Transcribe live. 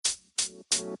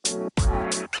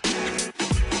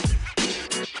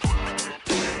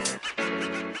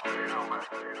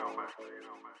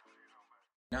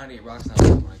Rocks now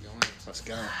when I go in. Let's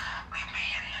go.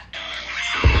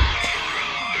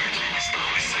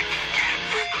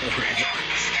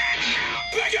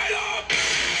 Pick it up!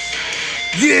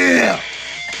 Yeah!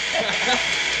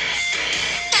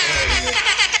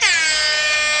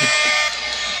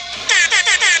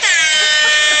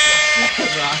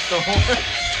 Rock the horn.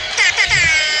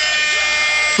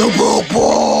 The Blue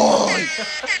Boys!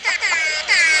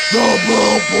 The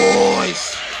Blue Boys!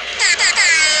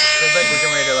 Looks like we're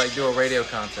getting ready to like do a radio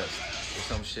contest or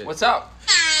some shit. What's up?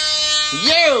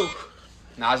 You!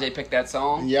 Najee picked that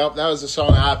song. Yep, that was the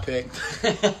song I picked.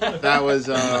 That was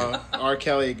R.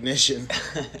 Kelly Ignition.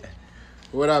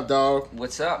 What up, dog?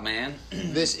 What's up, man?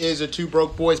 This is a Two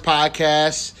Broke Boys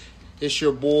podcast. It's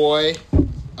your boy,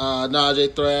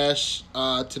 Najee Thrash.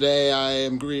 Today I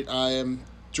am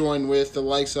joined with the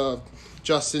likes of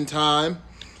Justin Time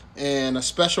and a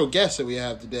special guest that we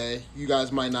have today. You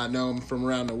guys might not know him from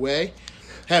around the way.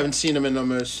 Haven't seen him in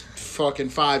almost fucking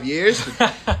 5 years.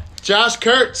 Josh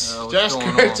Kurtz. Josh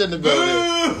Kurtz in the building.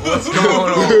 What's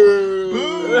going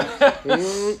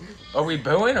on? Are we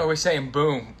booing or are we saying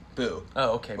boom? Boo.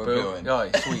 Oh, okay. We're Boo. booing. Oh,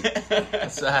 sweet.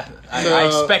 That's, I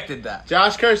expected that.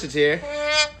 Josh Kurtz is here.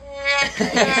 2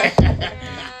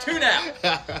 now.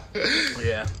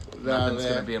 Yeah. Nah, Nothing's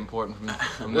man. going to be important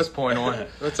from this point on.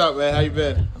 What's up, man? How you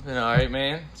been? I've been alright,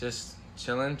 man. Just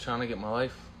chilling, trying to get my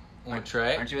life on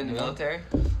track. Aren't you in the military?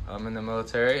 I'm in the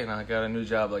military, and I got a new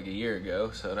job like a year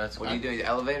ago, so that's What are you doing? The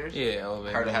elevators? Yeah,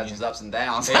 elevator. Heard it has its ups and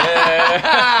downs.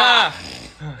 Yeah.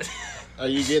 Are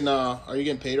you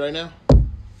getting paid right now?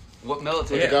 What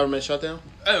military? With the government shutdown?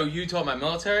 Oh, you talking about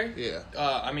military? Yeah.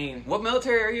 I mean, What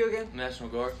military are you again? National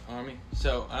Guard, Army.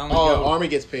 So I only Oh, go. Army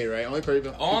gets paid, right? Only paid.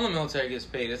 All the military gets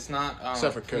paid. It's not.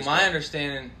 Except for from Coast my Guard.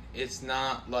 understanding, it's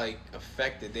not like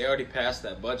affected. They already passed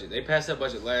that budget. They passed that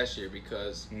budget last year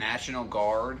because National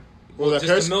Guard. Well, the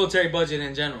just the military budget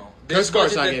in general. This Coast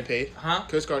Guard's budget not getting paid. Huh?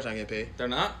 Coast Guard's not getting paid. They're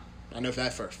not. I know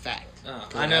that for a fact.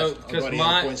 I know have a because buddy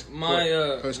my in the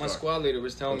my Coast my Guard. squad leader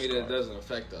was telling Coast me that it Guard. doesn't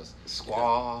affect us.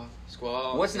 Squaw.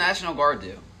 Squad. What's National Guard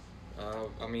do?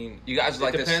 I mean, You guys are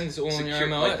like it depends the on your secure,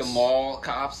 MLS. like the mall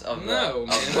cops of No,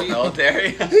 the, of man. the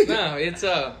military. No, it's.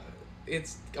 I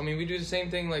mean, we do the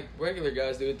same thing like regular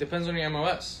guys do. It depends on your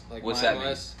MOS. Like What's my that mean?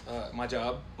 MOS, my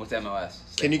job. What's MOS?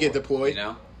 Can you get deployed? You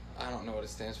know? I don't know what it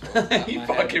stands for. off the top of You my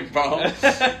fucking head. bum.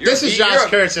 This is Josh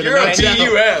Kurtz in a You're a nutshell.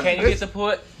 DUM. Can you get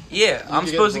deployed? Yeah, I'm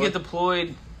get supposed to get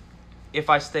deployed if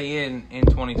I stay in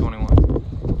 2021.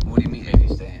 What do you mean if you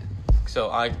stay in? So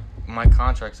my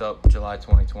contract's up July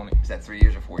 2020. Is that 3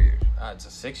 years or 4 years? It's a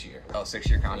 6-year. Oh,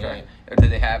 6-year contract. Or do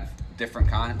they have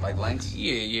different like lengths?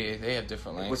 Yeah, they have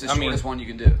different lengths. What's the shortest one you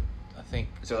can do? I think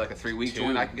Is there like a 3-week 2.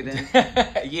 joint I can get in?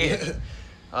 Yeah.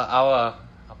 I'll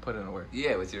put in the work.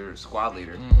 Yeah, with your squad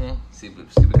leader. Mhm. See what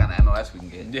kind of MOS we can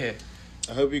get. Yeah.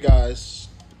 I hope you guys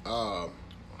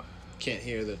can't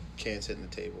hear the cans hitting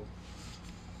the table.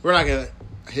 We're not gonna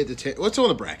hit the table. What's on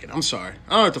the bracket? I'm sorry. I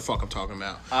don't know what the fuck I'm talking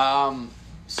about.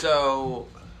 So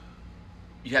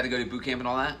you had to go to boot camp and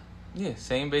all that? Yeah,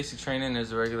 same basic training as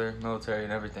the regular military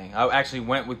and everything. I actually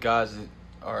went with guys that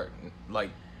are like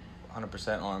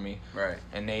 100% Army, Right.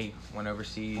 and they went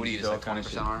overseas. What do you did just all like kind 20%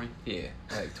 of shit. Army? Yeah,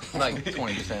 like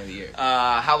 20% of the year.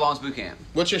 How long's boot camp?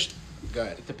 What's your? Go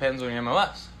ahead. It depends on your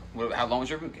MOS. How long was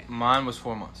your boot camp? Mine was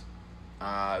 4 months.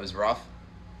 It was rough.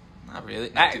 Not really.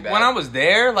 Not too bad. When I was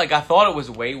there, like I thought it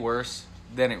was way worse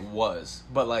than it was.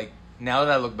 But like now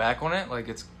that I look back on it, like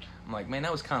I'm like, man,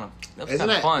 that was kind of Isn't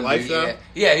that fun. life, dude. though?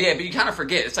 Yeah, but you kind of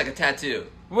forget. It's like a tattoo.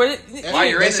 Well, While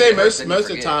you're They in say it, most then of you the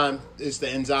forget. time is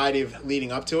the anxiety of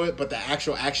leading up to it, but the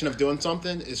actual action of doing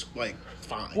something is like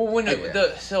fine. well, when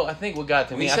Yeah. so I think what got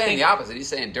to me, He's I saying think the opposite. He's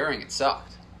saying during it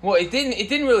sucked. well, it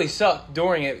didn't really suck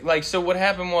during it. Like so, what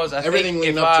happened was Everything think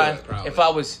leading up to it, probably. if I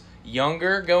was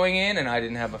younger going in and I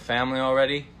didn't have a family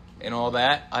already and all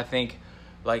that, I think.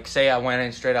 Like, say I went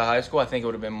in straight out of high school, I think it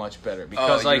would have been much better.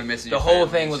 Because, you were like, missing the your whole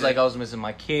family thing and was, shit. like, I was missing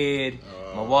my kid,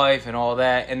 my wife, and all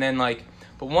that. And then, like,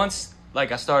 but once,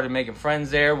 like, I started making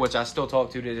friends there, which I still talk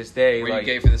to this day. Were like, you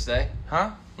gay for this day? Huh?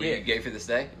 Were Yeah. you gay for this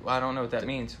day? I don't know what that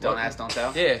means. Don't What? ask, don't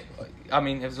tell? Yeah. I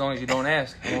mean, as long as you don't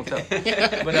ask, I won't tell.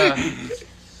 But,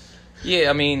 yeah,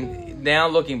 I mean, now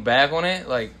looking back on it,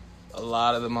 like, a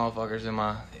lot of the motherfuckers in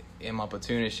my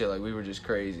platoon and shit, like, we were just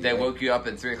crazy. They like, woke you up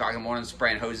at 3 o'clock in the morning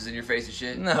spraying hoses in your face and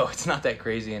shit? No, it's not that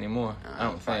crazy anymore. I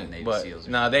don't probably think. Navy But SEALs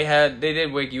or nah, they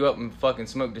did wake you up and fucking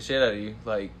smoke the shit out of you,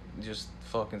 like just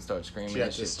fucking start screaming Yeah,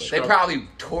 and shit. just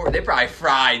But They probably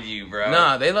fried you, bro.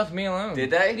 nah, they left me alone. Did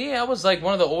they? Yeah, I was like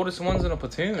one of the oldest ones in a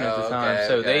platoon at the Oh, time. okay,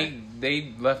 So okay.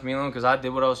 they left me alone because I did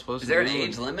what I was supposed Is to there do. an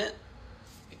age limit?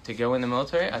 To go in the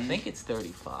military? I think it's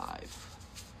 35.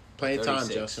 Plenty of time,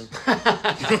 36. Justin.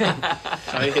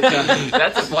 Plenty of time.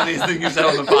 That's the funniest thing you said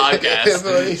on the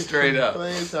podcast. Straight up.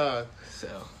 Plenty of time. So,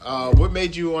 What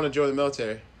made you want to join the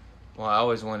military? well, I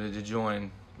always wanted to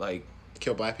join, like,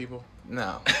 Kill black people?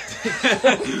 no.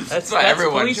 That's why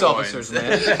everyone police joins. officers, man.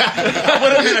 I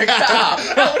would have been a cop.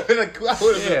 I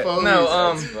would have been Yeah, police.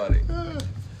 no, That's funny.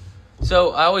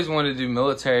 So I always wanted to do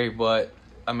military, but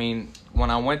I mean, when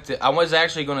I was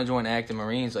actually going to join active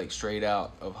Marines like straight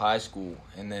out of high school,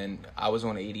 and then I was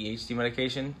on ADHD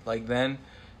medication like then,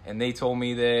 and they told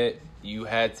me that you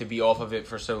had to be off of it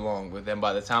for so long. But then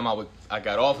by the time I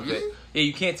got off of it, yeah,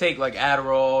 you can't take like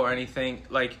Adderall or anything.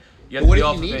 Like you have But what to be if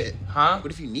off you of need it, it? huh?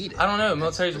 What if you need it? I don't know.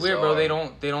 Military's weird, bro. bizarre.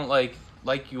 They don't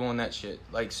like you on that shit.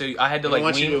 Like so, I had to I like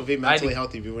want you to be I had mentally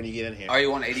healthy when you get in here. Are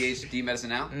you on ADHD medicine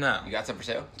now? No. You got some for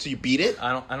sale? So you beat it?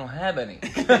 I don't have any.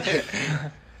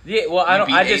 Yeah, well, I don't.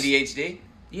 You I beat just ADHD?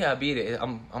 yeah, I beat it.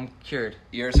 I'm cured.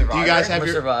 You're a survivor? Do you guys I'm have a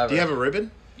your? survivor. Do you have a ribbon?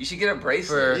 You should get a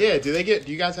bracelet. For- Yeah. Do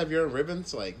you guys have your own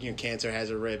ribbons? Like cancer has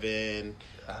a ribbon.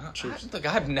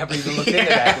 I've never even looked into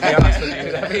that. To be honest with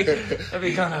you, that'd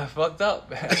be kind of fucked up.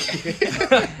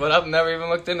 But I've never even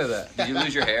looked into that. Did you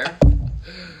lose your hair?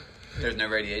 There's no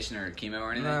radiation or chemo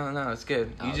or anything? No, it's good.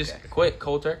 You Oh, just okay. quit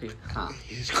cold turkey. Huh.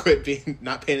 You just quit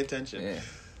not paying attention. Yeah.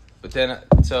 But then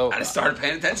so I just started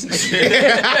paying attention to shit.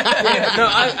 yeah, no,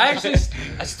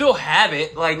 I still have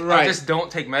it. Like I Right. just don't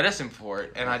take medicine for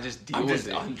it, and I just deal I'm with just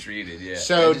it. untreated, yeah.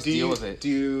 So just do deal you with it.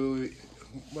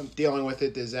 when dealing with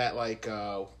it? Is that like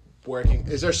working?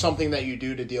 Is there something that you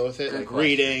do to deal with it? Good Like question.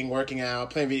 reading, working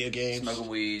out, playing video games? Smoking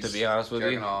weeds. To be honest with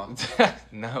jerking you,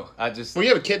 off. no, I just. Well, you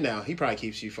have a kid now. He probably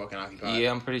keeps you fucking occupied.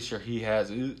 Yeah, I'm pretty sure he has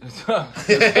it.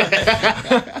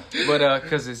 But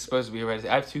because it's supposed to be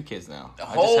hereditary. I have 2 kids now.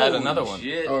 I just had another one.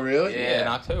 Shit. Oh, really? Yeah, in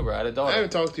October I had a daughter. I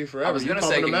haven't talked to you forever. I was You gonna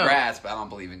say pumping them out. congrats, but I don't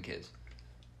believe in kids.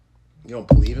 You don't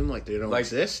believe him? Like they don't Like-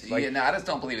 exist? Like- yeah, no, I just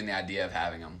don't believe in the idea of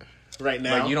having them. Right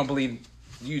now? Like you don't believe,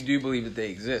 you do believe that they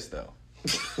exist though.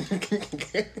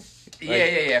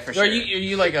 Yeah, for sure. Are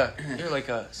you like you're like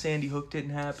a Sandy Hook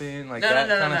didn't happen like no, that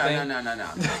no, kind of thing?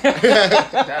 no.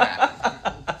 That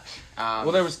happened.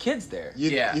 Well, there was kids there. You,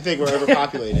 Yeah. you think we're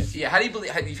overpopulated? Yeah, how do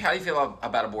you feel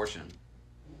about abortion?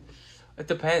 It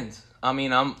depends. I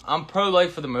mean, I'm pro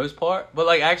life for the most part, but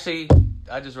like actually,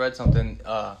 I just read something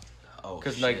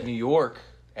because like New York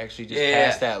actually just Yeah.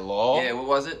 passed that law. Yeah, what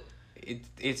was it?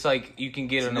 It's like you can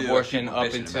get It's an New York abortion people up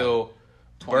bitching until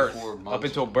birth, 24 up months.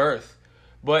 until birth.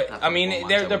 But Not I mean, 24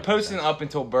 they're months, they're I posting wouldn't up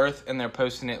until birth, and they're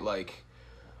posting it like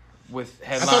with thought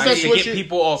headlines that's to what get you-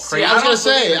 people all See, crazy. I was don't gonna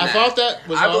say, believe in I that. thought that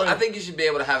was I think you should be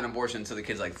able to have an abortion until the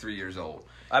kid's like 3 years old,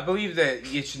 I believe that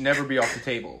it should never be off the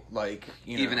table. Like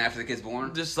you know, even after the kid's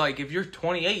born. just like if you're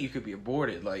 28, you could be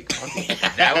aborted. Like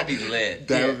That would be lit.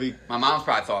 That would be. My mom's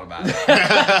probably thought about it.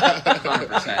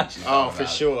 100%. Oh, for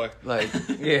sure. like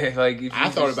yeah, like if you I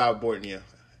thought just- about aborting you.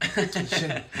 I don't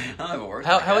know if it works.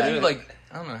 how would that. you like?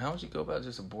 I don't know. How would you go about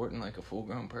just aborting like a full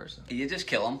grown person? You just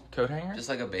kill them, Coat hanger? just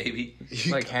like a baby.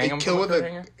 Like hang them kill from a with coat a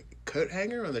hanger? coat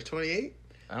hanger on the 28?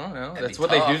 I don't know. That'd That's be what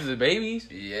they do tough. to the babies.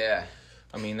 Yeah.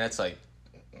 I mean, that's like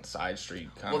side street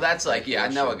kind Well, that's like, yeah, I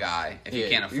know a guy. If you Yeah.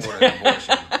 can't afford an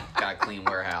abortion, got a clean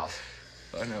warehouse.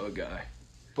 I know a guy.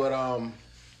 But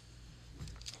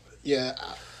yeah,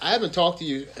 I haven't talked to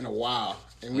you in a while,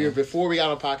 and we were before we got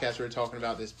on the podcast. We were talking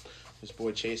about this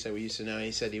boy Chase that we used to know.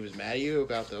 He said he was mad at you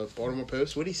about the Baltimore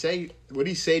Post. What did he say? What did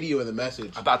he say to you in the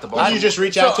message? About the Would Baltimore- you just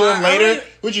reach out So, to him I later? don't-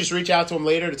 Would you just reach out to him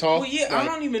later to talk? Well, yeah, I Like,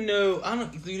 don't even know. I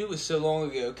don't, dude. It was so long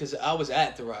ago because I was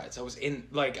at the riots. I was in,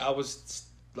 like, I was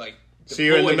like. So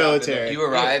you're in the deployed out there. military. You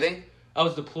were Yeah. rioting? I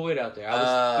was deployed out there. I was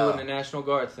Oh. doing the National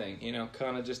Guard thing, you know,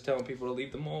 kind of just telling people to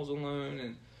leave the malls alone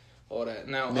and all that.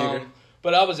 Now, Nigger.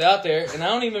 but I was out there, and I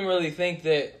don't even really think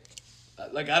that,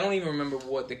 like, I don't even remember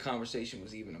what the conversation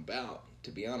was even about,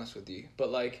 to be honest with you. But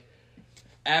like,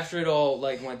 after it all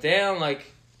like went down, like,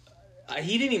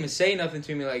 he didn't even say nothing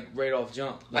to me like right off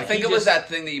jump. Like, I think he it was just- that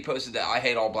thing that you posted that I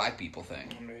hate all black people thing.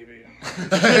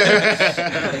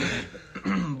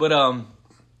 But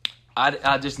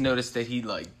I just noticed that he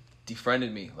like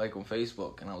defriended me like on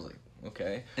Facebook, and I was like,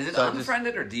 okay. Is it So I just-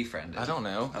 unfriended or defriended? I don't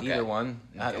know. Okay. Either one.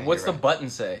 Okay, What's you're the right. button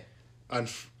say?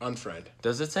 Unfriend.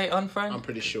 Does it say unfriend? I'm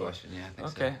pretty sure. Question, yeah, I think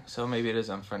Okay, so maybe it is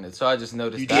unfriended. So I just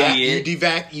noticed You, that.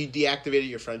 you deactivated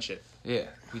your friendship. Yeah.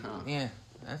 Huh. Yeah.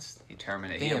 That's He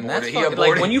terminated. damn. He That's aborted. fucking,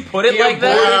 like when you put it he like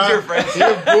aborted that. your friendship.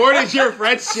 You aborted your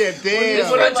friendship, This damn.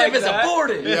 what friendship is that.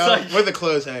 aborted. Yeah, like- with the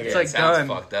clothes hanger. It's like Sounds done.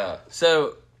 fucked up.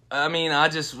 So, I mean, I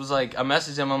just was like, I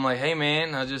messaged him. I'm like, hey,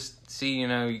 man, I just see, you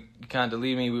kind of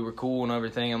deleted me. We were cool and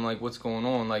everything. I'm like, what's going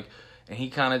on? Like, and he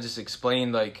kind of just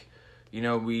explained, like,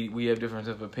 we have different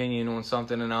of opinion on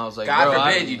something. And I was like, God bro,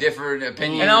 forbid you differ in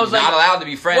opinion. And I was You're not like- allowed to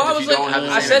be friends Well, I if was you like, don't have the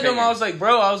same I said to him, opinion. I was like,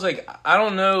 bro, I was like, I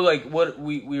don't know, like, what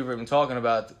we were even talking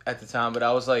about at the time, but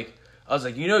I was like,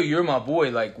 you're my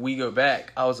boy, like, we go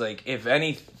back. I was like, if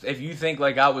you think,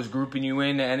 like, I was grouping you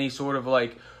into any sort of,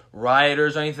 like,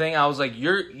 rioters or anything, I was like,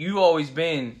 you always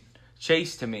been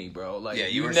Chase to me, bro. Like, yeah,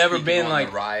 you were you've never speaking been, on like,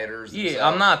 the rioters. yeah,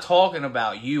 themselves. I'm not talking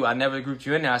about you. I never grouped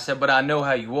you in there. I said, but I know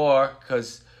how you are,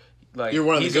 because, like, You're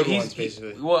one of the good he's- ones,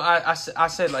 basically. Well, I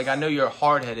said, like, I know you're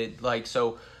hard-headed, like,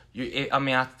 so...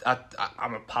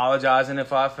 I'm apologizing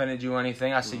if I offended you or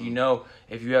anything. I said,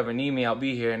 if you ever need me, I'll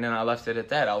be here. And then I left it at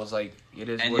that. I was like, it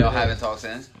is And what y'all it haven't is. talked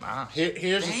since? Nah.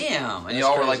 Here's the Damn. And That's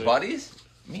y'all were crazy. like buddies?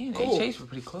 Me and Cool. Chase were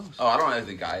pretty close. Oh, I don't know who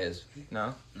the guy is.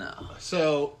 No. No.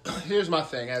 So here's my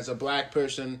thing. As a black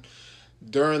person,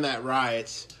 during that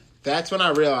riots, that's when I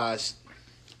realized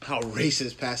how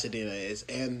racist Pasadena is,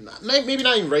 and maybe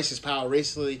not even racist, how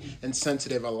racially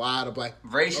insensitive a lot of black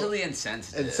Racially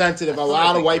insensitive. insensitive That's a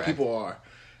lot of politically white correct. people are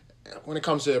when it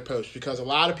comes to their posts, because a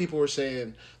lot of people were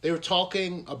saying they were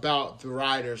talking about the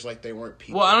rioters like they weren't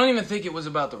people. Well, I don't even think it was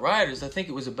about the rioters. I think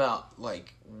it was about,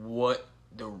 like, what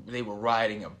they were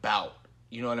rioting about.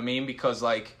 You know what I mean? Because,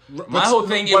 like, my whole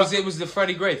thing, it was the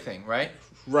Freddie Gray thing, right?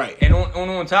 Right. And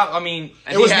on top, I mean...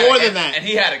 And It was he had more it- than that. And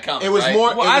he had it coming. It was right? more.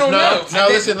 Well, it was, I don't know. No, I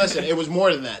listen. It was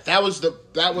more than that. That was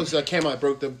the camel that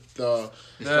broke the The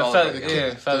called feather, the-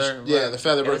 yeah, feather. the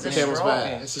feather broke was the a camel's straw. back.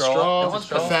 Yeah, It's a straw. straw. That was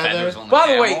The the feathers feather. on the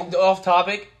By the way, camel. off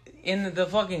topic, in the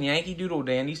fucking Yankee Doodle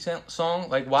Dandy song,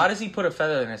 like, why does he put a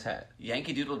feather in his hat?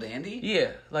 Yankee Doodle Dandy?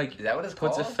 Yeah, like, Is that what it's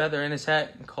puts called? a feather in his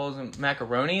hat and calls him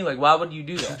macaroni? Like, why would you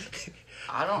do that?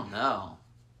 I don't know.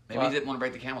 Maybe Why? he didn't want to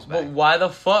break the camel's But back. why the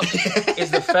fuck is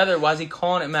the feather, why is he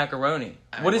calling it macaroni?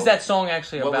 I What mean, is that song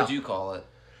actually What about? would you call it?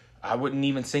 I wouldn't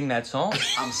even sing that song.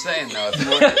 I'm saying, though,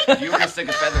 if you were to stick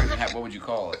a feather in your hat, what would you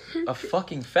call it? A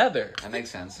fucking feather. That makes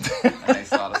sense. That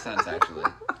makes a lot of sense, actually.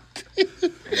 It makes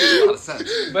a lot of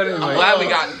sense. But anyway, I'm glad we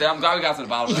got to the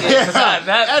bottom of that.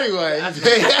 that Anyway, fucking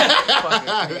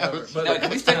thing. No, can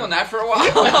we stick on that for a while?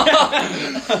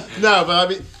 no, but I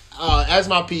mean, as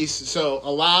my piece, so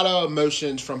a lot of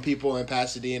emotions from people in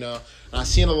Pasadena. And I've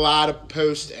seen a lot of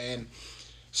posts, and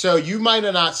so you might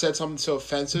have not said something so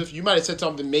offensive. You might have said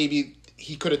something maybe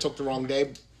he could have took the wrong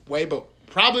way, but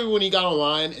probably when he got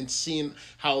online and seen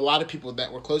how a lot of people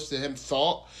that were close to him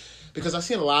thought, because I've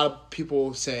seen a lot of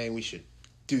people saying we should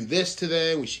do this to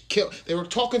them, we should kill. They were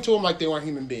talking to him like they weren't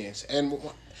human beings, and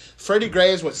Freddie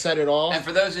Gray is what set it off. And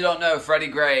for those who don't know, Freddie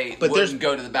Gray But there's- wouldn't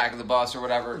go to the back of the bus or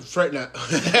whatever. No.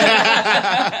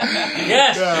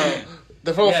 Yes.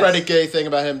 The whole Yes. Freddie Gray thing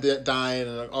about him dying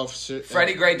and an officer.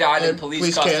 Freddie Gray died in and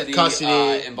police custody.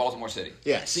 custody in Baltimore City.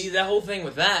 Yes. See, that whole thing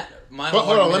with that, my But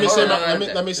whole hold on, let me argument- say Hold my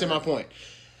on, let me say my point.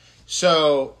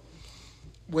 So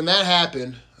when that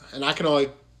happened, and I can only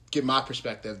give my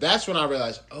perspective, that's when I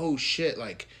realized, oh shit,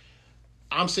 like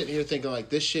I'm sitting here thinking like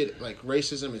this shit, like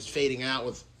racism is fading out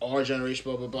with our generation,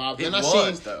 blah blah blah. Then I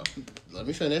seen, though. let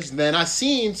me finish. Then I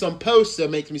seen some posts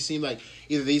that make me seem like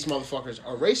either these motherfuckers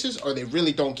are racist or they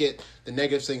really don't get the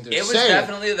negative things they're It was saying.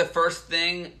 definitely the first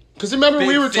thing. Because remember we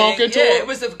big were thing. talking to Yeah, it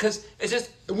was because it's just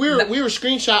we were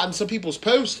screenshotting some people's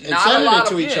posts and Not a sending lot it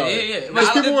to of- each yeah, other. yeah, yeah. Because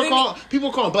Not- people the were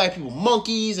thing- calling black people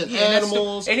monkeys and Yeah, and that's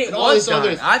animals and it all was this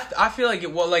other. done. I feel like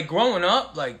it was like growing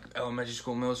up, like elementary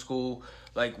school, middle school,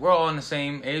 like we're all in the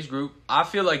same age group. I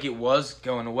feel like it was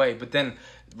going away, but then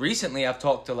recently I've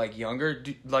talked to like younger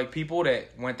like people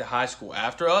that went to high school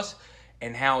after us,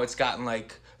 and how it's gotten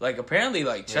like apparently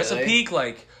like Chesapeake,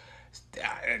 like,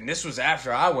 and this was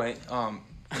after I went.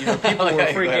 People were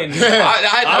freaking. I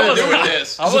had nothing to do with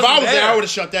this. I If I wasn't was there, I there. would have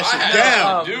shut that shit had-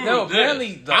 down. Dude, no, this.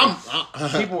 apparently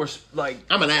people were like.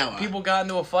 I'm an ally. People got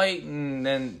into a fight, and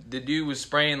then the dude was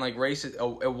spraying like racist.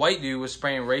 A white dude was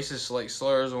spraying racist like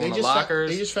slurs on they the just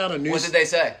lockers. they just found a news. What did they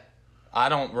say? I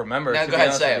don't remember. No, to go be ahead,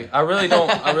 honest say with it. you. I really don't.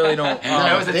 That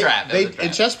was a trap. That was a trap.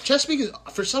 And Chesapeake is,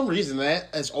 for some reason, that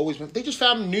has always been. They just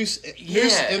found a noose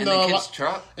Yeah, in in the the kid's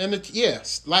truck.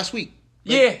 last week.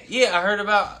 yeah, I heard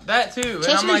about that too. And I'm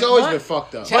Chesapeake's like, always what? been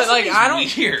fucked up. But, like, I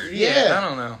don't- Weird. Yeah. I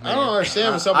don't know. I don't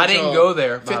understand what's up. I with didn't y'all go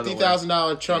there, by the way.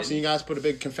 $50,000 trucks, and you guys put a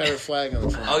big Confederate flag on the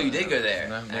front. Oh, you did go there.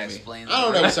 No, maybe. That explains I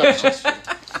don't it. know what's up with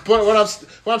Chesapeake. But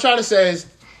what I'm trying to say is,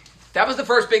 That was the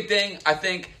first big thing, I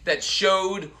think, that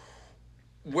showed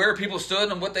where people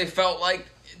stood and what they felt like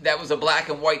that was a black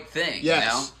and white thing. Yes. You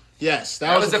know? Yes.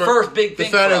 That was the first big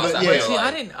thing for us. But see,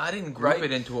 I didn't group Right?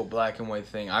 it into a black and white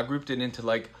thing. I grouped it into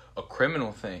like a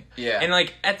criminal thing. Yeah. And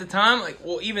like at the time, like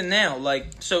even now, like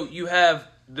so you have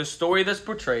the story that's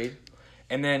portrayed,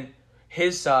 and then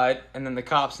his side, and then the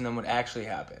cops, and then what actually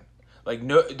happened. Like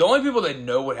the only people that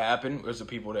know what happened was the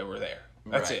people that were there.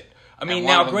 That's Right. it. I mean, And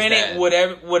one now of them's granted, dead.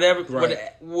 whatever, Right.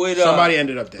 would Somebody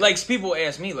ended up dead. Like people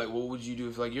ask me, like, what would you do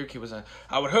if like your kid was?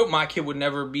 I would hope my kid would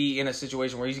never be in a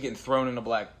situation where he's getting thrown in the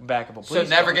back of a So police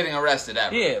never car. getting arrested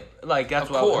ever. Yeah, like that's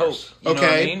Of what I would hope. course. You know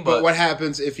what I mean? but what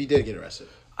happens if he did get arrested?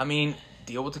 I mean,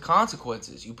 deal with the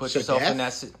consequences. You put So yourself death? in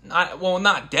that.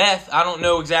 Not death. I don't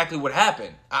know exactly what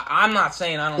happened. I'm not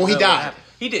saying I don't. Well, he know died. What happened.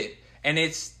 He did, and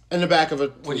it's. In the back of a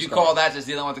Would police you car. call that just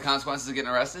dealing with the consequences of getting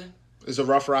arrested? It's a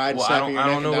rough ride. Well, snapping your I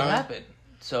neck don't know and what dying? happened.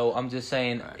 So I'm just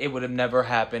saying it would have never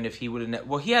happened if he would have.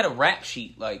 Well, he had a rap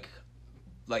sheet like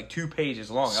 2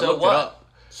 pages long. I So looked what? it up.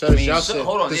 So does mean, Justin. So,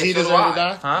 hold on. Does yeah, he so do deserve I. to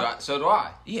die? Huh? So do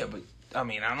I. Yeah, but I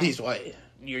mean, I don't. He's white.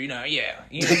 You know, yeah,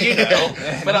 you know.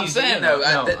 But I'm He's- saying you know,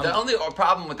 though, no, the only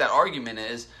problem with that argument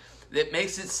is it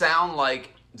makes it sound like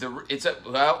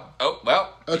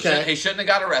Okay. he shouldn't have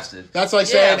got arrested. That's like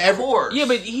saying of course. Yeah,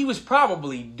 but he was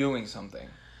probably doing something.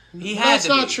 He had That's to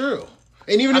not be. true.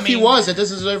 And even I if he mean- was, that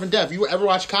doesn't deserve him death. You ever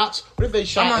watch Cops? What if they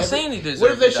shot? I'm not saying he deserved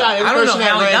What if they to shot die. every I don't person know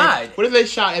that how he ran? died. What if they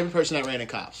shot every person that ran in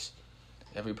Cops?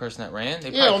 Every person that ran,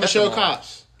 they Yeah, on the catch show them all.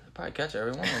 Cops. They probably catch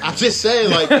everyone. I'm just saying,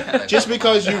 like, just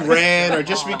because you ran or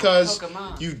just because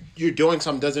Pokemon. you're doing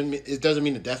something doesn't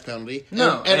mean a death penalty.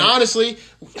 No, and and- honestly,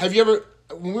 have you ever?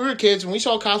 When we were kids, when we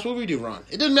saw Cops, what would we do? Run.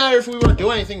 It didn't matter if we weren't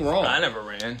doing anything wrong. I never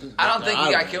ran. I don't think I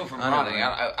he got don't killed from I don't running.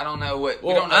 know. I don't know what.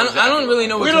 Well, we don't know I exactly don't really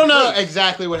know We what don't know took place.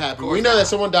 exactly what happened. course We know not. that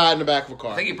someone died in the back of a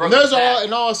car. I think he broke And there's his back. all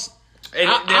and all. And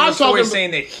I- there I'm were stories talking-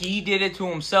 saying that he did it to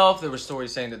himself. There were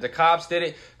stories saying that the cops did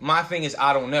it. My thing is,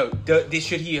 I don't know.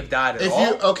 Should he have died at If all?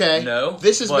 you okay, No.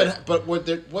 This has but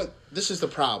been, what this is the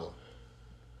problem.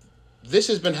 This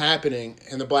has been happening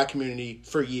in the black community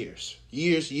for years.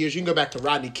 You can go back to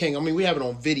Rodney King. I mean, we have it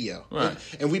on video. Right.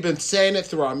 And we've been saying it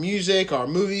through our music, our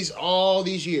movies, all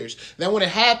these years. Then when it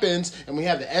happens and we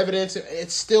have the evidence,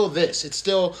 it's still this. It's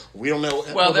still, we don't know.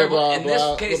 Well, there blah, in blah, this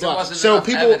blah, case, blah, there blah. wasn't So enough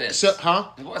people, evidence. huh?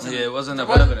 It wasn't. Yeah, it wasn't there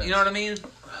enough evidence. You know what I mean?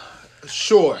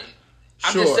 Sure.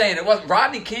 I'm Sure. just saying it wasn't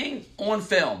Rodney King on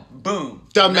film. Boom.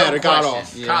 Doesn't matter, got question.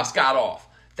 off. Yeah. Cops got off.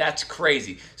 That's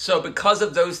crazy. So because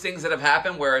of those things that have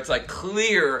happened, where it's like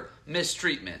clear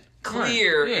mistreatment,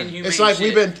 clear Right. Yeah. inhumane It's like shit,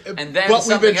 we've been, and then what we've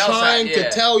something been else trying yeah.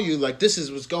 to tell you, like, this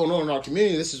is what's going on in our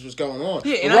community. This is what's going on.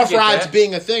 Yeah, The and I Rough get Rides that.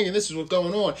 being a thing, and this is what's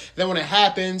going on. Then when it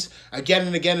happens again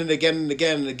and again and again and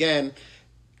again and again,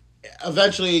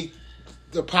 eventually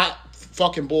the pot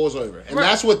fucking boils over, and Right.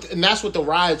 that's what the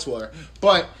riots were.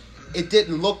 But it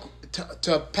didn't look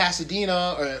to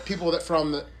Pasadena or people that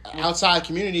from the outside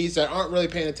communities that aren't really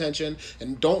paying attention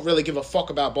and don't really give a fuck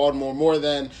about Baltimore more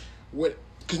than what.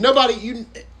 Because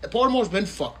Baltimore's been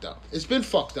fucked up. It's been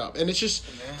fucked up, and it's just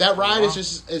that ride is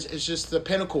just the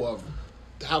pinnacle of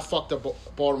how fucked up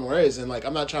Baltimore is. And like,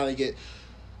 I'm not trying to get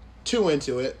too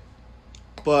into it,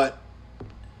 but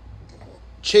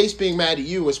Chase being mad at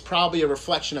you was probably a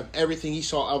reflection of everything he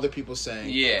saw other people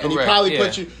saying. Yeah. and he Correct, probably yeah,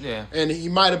 put you. yeah. And he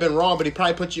might have been wrong, but he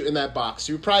probably put you in that box.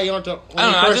 You probably aren't the only I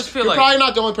don't know, I person. just feel you're like probably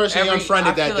not the only person he I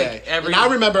unfriended that feel like day. every- And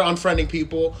I remember unfriending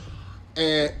people,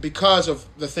 and because of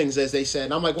the things as they said,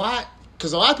 and I'm like, why?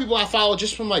 Because a lot of people I follow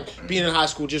just from like being in high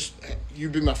school, just you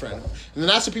be my friend, and then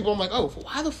that's the people I'm like, oh,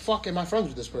 why the fuck am I friends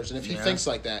with this person if he thinks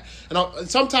like that? And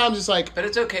sometimes it's like, But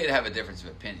it's okay to have a difference of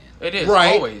opinion. it is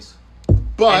Right. always.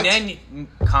 but And then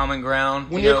common ground.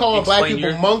 when you you're know, calling black explain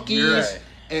people your- monkeys right.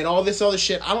 and all this other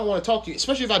shit, I don't want to talk to you,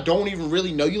 especially if I don't even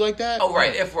really know you like that. Oh,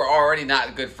 right. If we're already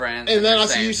not good friends. And then you're I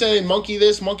see you saying monkey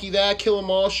this, monkey that, kill them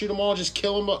all, shoot them all, just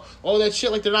kill them all that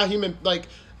shit like they're not human. Like,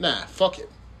 nah, fuck it.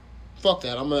 Fuck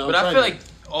that. I'm But I feel like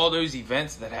all those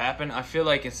events that happen, I feel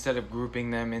like instead of grouping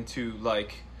them into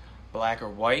like black or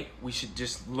white, we should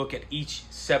just look at each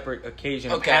separate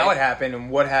occasion Okay. of how it happened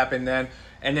and what happened then,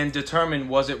 and then determine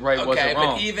was it right, was Okay, it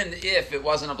wrong. but even if it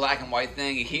wasn't a black and white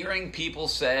thing, hearing people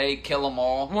say "kill them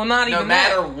all," Well, not no even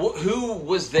matter that. who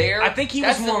was there. I think he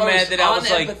that's was the more mad most that I was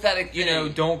like, unempathetic you know,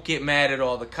 thing. don't get mad at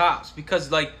all the cops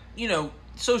because, like, you know,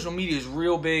 social media is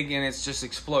real big and it's just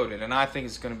exploded, and I think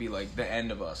it's going to be like the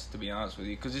end of us, to be honest with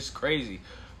you, because it's crazy.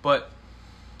 But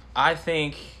I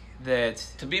think that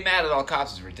To be mad at all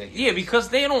cops is ridiculous. yeah, because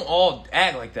they don't all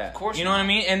act like that. Of course you know what I not.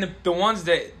 mean. And the ones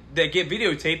that get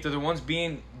videotaped are the ones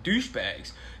being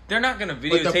douchebags. They're not going to But the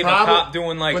videotape a problem- cop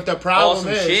doing like but the problem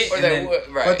awesome is- shit. Or And they then, would-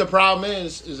 right. But the problem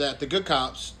is that the good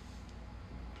cops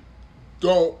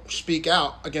don't speak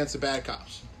out against the bad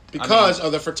cops. because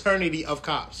of the fraternity of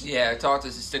cops. Yeah, talk to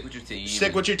us. Stick with your team.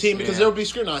 Stick with your team because they'll be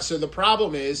scrutinized. So the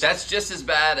problem is that's just as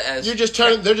bad as you're just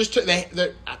turning. They're just they're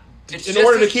It's in just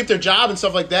order to as- keep their job and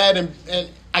stuff like that. And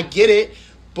I get it,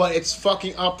 but it's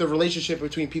fucking up the relationship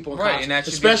between people and Right, cops, and that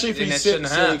should especially be- if and you that sit.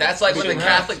 shouldn't have. That's like when the Shouldn't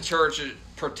have. Catholic Church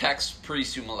protects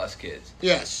priests who molest kids,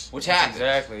 Yes. which happens.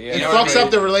 Exactly. Yeah. It You know what fucks I mean?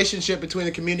 up the relationship between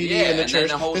the community Yeah, and the then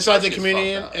church. the whole It's like the church gets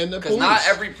community fucked up. and the Because police. not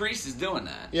every priest is doing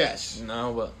that. Yes.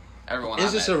 No, but Everyone.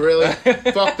 It's I just met. a really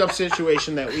fucked up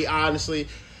situation that we honestly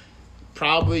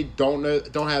probably don't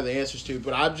have the answers to.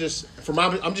 But I'm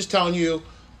just telling you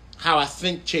how I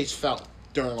think Chase felt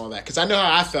during all that, because I know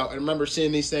how I felt. I remember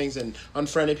seeing these things and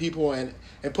unfriending people and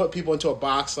put people into a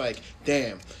box. Like,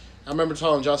 damn. I remember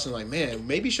telling Justin, like, man,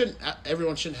 maybe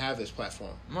everyone shouldn't have this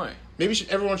platform. right. Maybe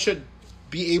everyone should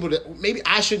be able to. Maybe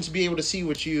I shouldn't be able to see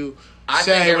what you I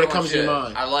say think when it everyone comes to your should.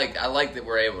 mind. I like that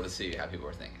we're able to see how people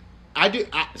are thinking. I do.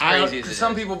 As I crazy as Because it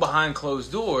some is. people behind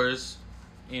closed doors,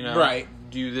 Right.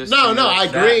 do this. No, do no, I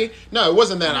that. agree. No, it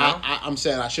wasn't that. No? I'm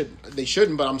saying they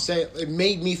shouldn't, but I'm saying it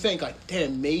made me think like,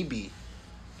 damn, maybe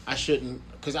I shouldn't,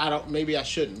 because maybe I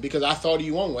shouldn't, because I thought of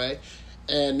you one way,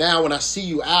 and now when I see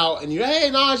you out and hey,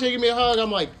 Najee, give me a hug,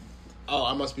 I'm like, oh,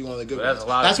 I must be one of the good But ones. that's a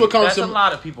lot. That's of what people, comes that's to. a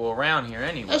lot of people around here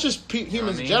anyway. That's just humans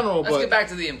I mean? in general, Let's but get back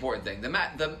to the important thing.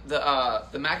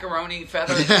 The macaroni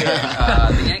feather,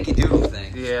 the Yankee Doodle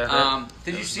thing. Yeah,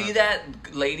 Did you see that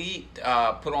lady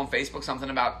put on Facebook something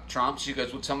about Trump? She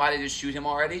goes, "Would somebody just shoot him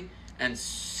already?" And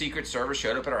Secret Service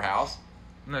showed up at her house.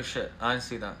 No shit. I didn't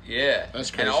see that. Yeah,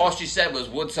 That's crazy. And all she said was,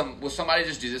 "Would somebody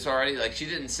just do this already?" Like she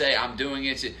didn't say, "I'm doing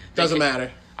it." doesn't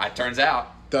matter. It turns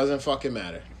out. Doesn't fucking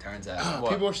matter. Turns out. Oh,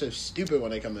 What? people are so stupid when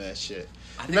they come to that shit.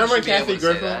 I think Remember you should be able Kathy to say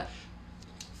Griffin? that.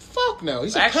 Fuck no,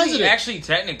 he's a president. Actually,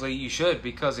 technically, you should,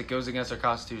 because it goes against our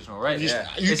constitutional rights. You- Yeah.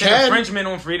 you It's can an infringement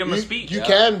on freedom of speech. You Yeah.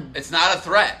 can. It's not a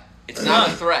threat. It's not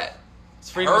a threat. It's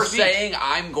freedom Her of speech. saying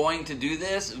I'm going to do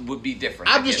this would be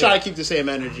different. I'm I just get trying it. to keep the same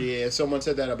energy. If someone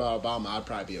said that about Obama, I'd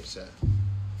probably be upset.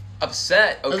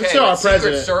 upset. Okay, still our but Secret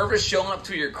president. Service showing up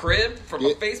to your crib from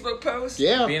Yeah. a Facebook post.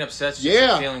 Yeah, Being upset is Yeah.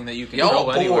 just a feeling that you can Y'all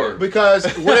control anyway. bored. because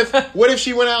what if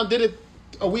she went out and did it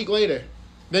a week later?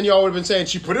 Then y'all would have been saying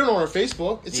she put it on her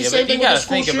Facebook. It's the Yeah, same but thing you with the gotta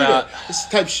school think shooter. about- This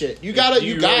type shit. You Do gotta. you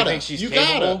You really gotta. think she's You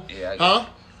capable? gotta. Yeah, I get Huh?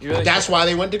 You really That's should. why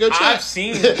they went to go check. I've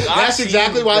seen. That's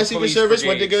exactly why the Secret police Service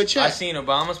went to go brigades. check. I've seen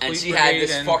Obama's And police she had brigade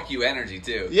this and fuck you energy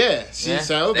too. Yeah. See, Yeah.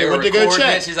 so They they were went to go recording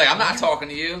check. it. She's like, I'm not talking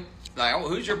to you. Like, oh,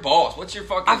 who's your boss? What's your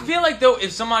fucking? I feel like though,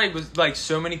 if somebody was like,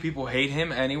 so many people hate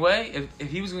him anyway. If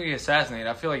he was going to get assassinated,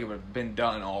 I feel like it would have been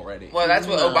done already. Well, that's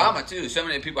what No. Obama too. So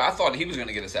many people. I thought he was going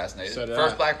to get assassinated. So did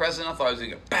First I. black president. I thought he was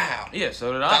going to go bow. Yeah,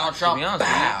 so did I. Donald Trump. To be honest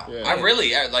Bow. with you. Yeah.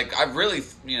 I really,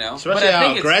 you know. Especially But I how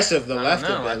think it's- aggressive the I left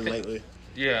don't have know, I been think- lately.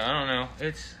 Yeah, I don't know.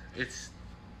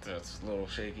 That's a little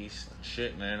shaky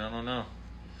shit, man. I don't know.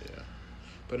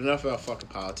 But enough about fucking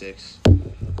politics.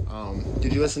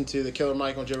 Did you listen to the Killer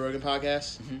Mike on Joe Rogan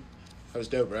podcast? Mm-hmm. That was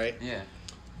dope, right? Yeah.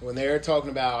 When they were talking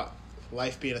about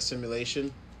life being a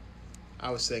simulation, I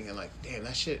was thinking like, damn,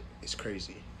 that shit is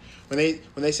crazy. When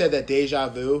they said that deja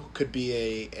vu could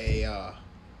be a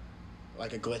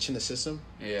like a glitch in the system,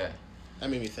 Yeah. that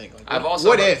made me think like, I've what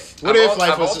also if life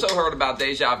I've was also heard about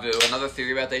deja vu. Another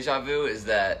theory about deja vu is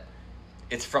that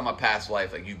it's from a past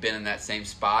life. Like you've been in that same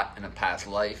spot in a past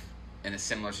life in a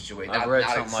similar situation. I've not, read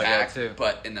not something like that, too.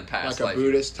 but in the like past a life.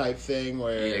 Buddhist type thing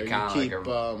where Yeah, you kind of keep like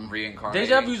a reincarnating.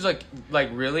 Deja vu's like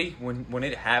really when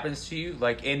it happens to you,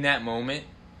 like in that moment,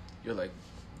 you're like,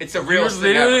 It's a you're real thing.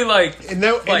 literally ever. like, and,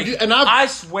 that, like and I've, I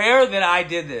swear that I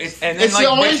did this, It's- and then it's like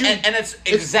the only- but you- and it's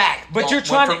exact. but you're Well,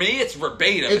 trying for to- me, it's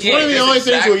verbatim. it's Yeah, one of the this only things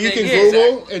exact where you thing can is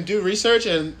Google exact. and do research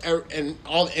and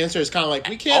all the answers kind of like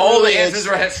we can't All really the answers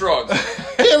are head shrugs.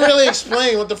 can't really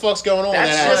explain what the fuck's going on.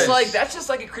 That's just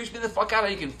like it creeps me the fuck out. How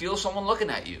you can feel someone looking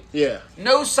at you. Yeah.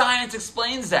 No science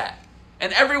explains that,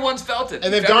 and everyone's felt it.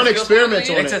 And they've You ever done feel someone experiments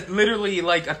looking on at it's literally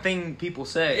like a thing people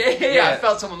say. Yeah. I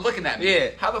felt someone looking at me. Yeah.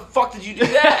 How the fuck did you do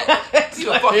that?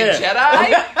 You a fucking Yeah.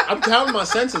 Jedi? I'm counting my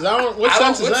senses. I don't. What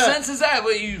sense is what that? sense is that?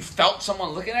 What, you felt someone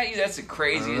looking at you? That's the I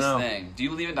craziest don't know. thing. Do you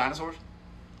believe in dinosaurs?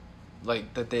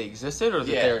 Like that they existed or that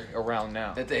Yeah. they're around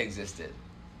now. That they existed.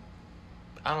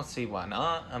 I don't see why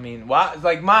not. I mean, why?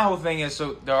 Like my whole thing is,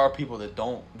 so there are people that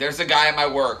don't. There's a guy at my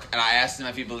work, and I asked him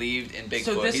if he believed in Bigfoot.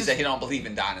 So this He is- said he don't believe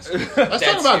in dinosaurs. Let's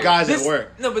talk about guys This- at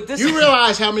work. No, but this You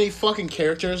realize how many fucking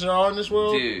characters there are in this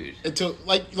world, Dude. Until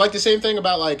like the same thing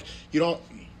about like you don't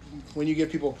when you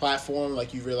give people a platform,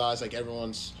 like you realize like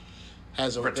everyone's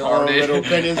has their own Retarded. little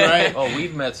opinions, right? Oh,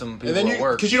 we've met some people And then at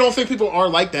work. because you don't think people are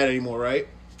like that anymore, right?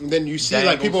 And then you see like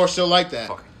Dangles. people are still like that.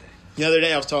 Fucking thing. The other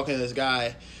day I was talking to this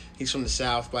guy. He's from the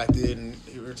South, black dude, and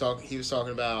he was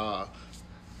talking about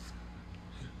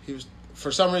he was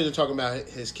for some reason talking about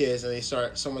his kids, and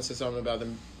someone said something about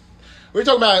them. We were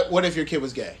talking about what if your kid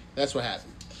was gay. That's what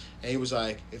happened. And he was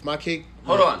like, if my kid...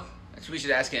 Hold on. Actually, we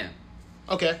should ask him.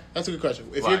 Okay, that's a good question.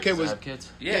 If Why, your kid 'cause I was... have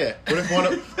kids? Yeah.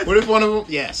 What if one of them...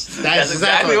 Yes. That's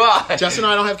exactly why. Justin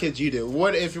and I don't have kids. You do.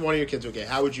 What if one of your kids were gay?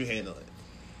 How would you handle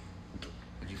it?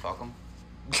 Would you fuck him?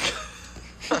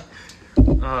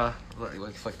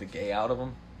 Like the gay out of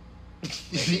them.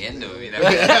 Maybe into it, you know?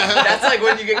 That's like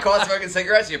when you get caught smoking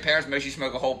cigarettes and your parents make you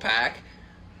smoke a whole pack.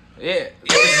 Yeah.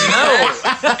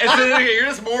 No. You're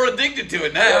just more addicted to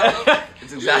it now.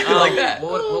 It's exactly like that.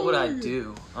 What would I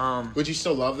do? Would you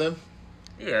still love them?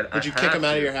 Yeah. Would you kick them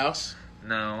out of your house?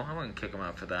 No, I wouldn't kick them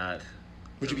out for that.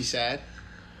 Would you be sad?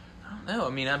 I don't know. I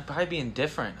mean, I'd probably be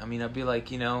indifferent. I mean, I'd be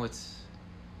like,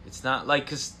 it's not like,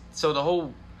 so the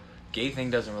whole gay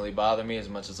thing doesn't really bother me as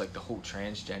much as like the whole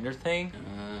transgender thing,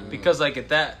 because like at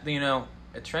that,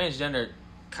 a transgender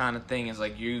kind of thing is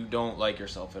like you don't like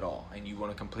yourself at all and you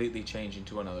want to completely change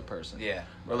into another person. Yeah.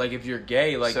 Or like if you're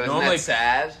gay, like so normally, isn't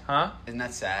that sad? Huh? Isn't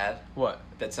that sad? What?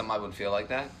 That somebody would feel like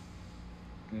that?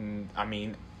 I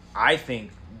mean, I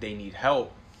think they need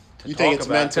help. You think it's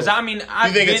mental? Because I mean,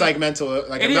 you think it's like mental?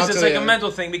 Like it is. It's like a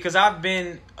mental thing because I've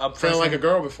been a person, feeling like a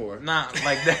girl before. Not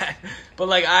like that, but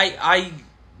like I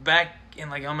back in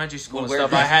like elementary school and wear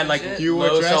stuff, I had like dresses and shit? low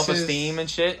You wore dresses? self-esteem and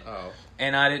shit. Oh.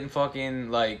 And I didn't fucking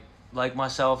like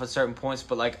myself at certain points,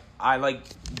 but like I like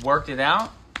worked it out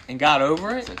and got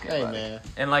over it. Okay, Hey buddy. man.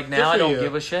 And like Good now for I don't you.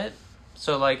 give a shit.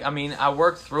 So like I mean I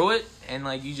worked through it and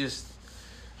like you just,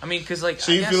 I mean because like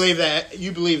So I you guess,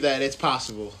 believe that it's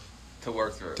possible To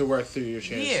work through. to work through your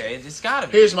chances. yeah, it's gotta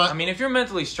be. Here's my- I mean if you're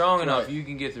mentally strong enough, Right. you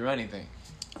can get through anything.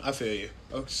 I feel you.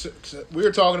 So we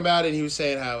were talking about it, and he was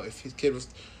saying how if his kid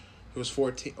was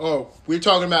 14. Oh, we were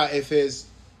talking about if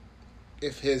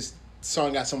his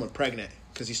son got someone pregnant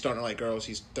because he's starting to like girls.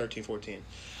 He's 13, 14,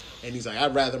 and he's like,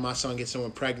 I'd rather my son get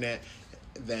someone pregnant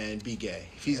than be gay.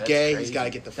 If he's That's gay, he's crazy. got to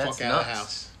get the That's fuck out of the nuts.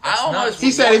 house. I almost.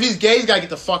 He said if he's gay, he's got to get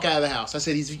the fuck out of the house. I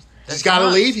said he's That's got to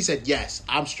nuts. leave. He said yes.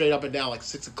 I'm straight up and down like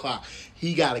 6 o'clock.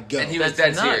 He got to go. And he was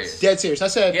That's dead nuts. serious. Dead serious. I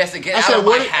said, He has to get I out said, of my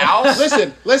what- house?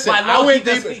 Listen. My I lord, went he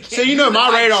does- deeper. he So can't you know use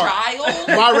my my radar. child?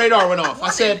 My radar went off. I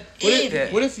What said, an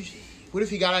idiot. what if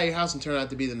he got out of your house and turned out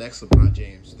to be the next LeBron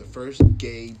James, the first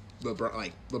gay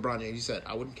LeBron James? He said,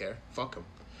 I wouldn't care. Fuck him.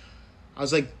 I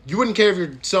was like, you wouldn't care if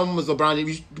your son was LeBron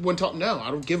James. You wouldn't talk. No,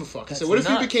 I don't give a fuck. I said, That's what if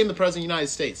he nuts. became the president of the United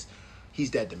States? He's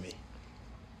dead to me.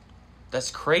 That's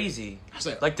crazy. I was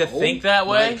like, Like to oh think that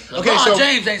way. my- Okay, LeBron so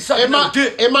James ain't sucking in my no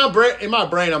dick. in my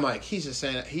brain, I'm like, he's just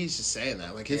saying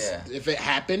that. Like, if it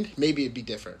happened, maybe it'd be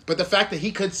different. But the fact that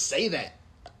he could say that,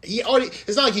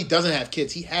 it's not like he doesn't have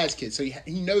kids. He has kids, so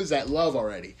he knows that love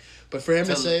already. But for him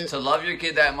to say, To love your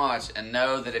kid that much and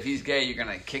know that if he's gay, you're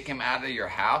gonna kick him out of your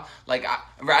house. Like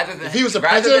rather than if he was the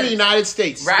rather president of than- the United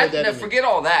States, Rather, said that no, to me. forget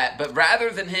all that. But rather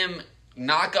than him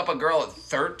knock up a girl at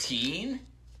 13,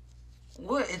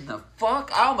 what in the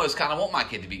fuck? I almost kind of want my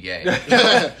kid to be gay,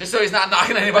 just so he's not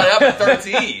knocking anybody up at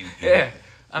 13. Yeah.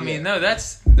 I mean, no,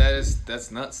 that's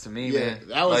nuts to me, Yeah, man.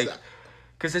 that was- like,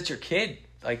 because it's your kid.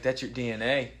 Like that's your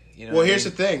DNA. You know. Well, what I here's the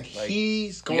mean? thing. Like,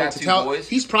 He's going got to two tell. boys?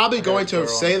 He's probably I got going a to girl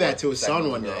say and that to his second son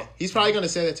one one girl. day. He's probably going to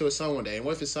say that to his son one day. And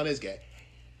what if his son is gay?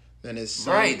 Then his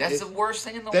son, Right, that's the worst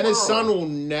thing in the Then world. his son will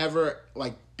never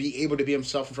be able to be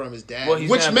himself in front of his dad, Well, he's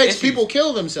which gonna have makes issues. people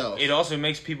kill themselves. It also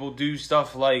makes people do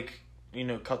stuff like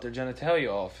cut their genitalia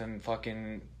off and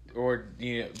fucking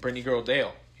Brittany Girl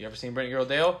Dale. You ever seen Brittany Girl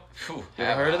Dale? Phew, You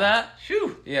ever heard of that?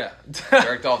 Phew. Yeah.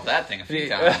 Jerked off that thing a few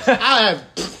Yeah. times.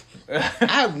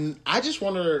 I just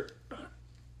wonder,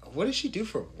 what does she do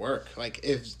for work? Like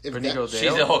if Brittany that- Girl She's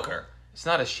Dale? a hooker. It's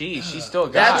not a she. She's still a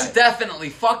guy. That's definitely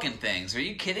fucking things. Are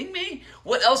you kidding me?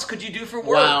 What else could you do for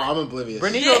work? Wow, I'm oblivious.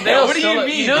 Brittany Yeah, Girl Dale's what do still you a-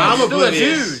 mean? I'm I'm still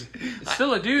oblivious. a dude. It's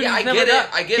still a dude. Yeah, He's I never get it.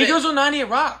 got- I get he it. goes on 98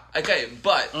 Rock. Okay,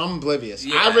 but I'm oblivious.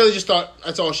 Yeah. I really just thought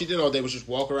that's all she did all day was just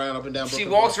walk around up and down. she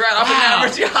Brooklyn walks Bridge. around up Wow. and down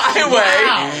Richie Highway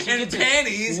Wow. in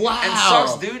panties Wow. and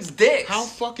sucks dudes' dicks. How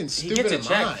fucking He stupid gets a am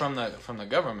check I? from the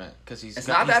government because he's It's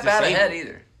not that bad ahead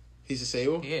either. He's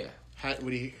disabled. Yeah. What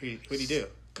do you do?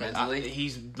 Mentally.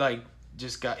 He's like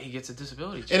he gets a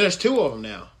disability check. And there's two of them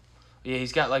now. Yeah,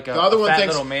 he's got like a, The other a one fat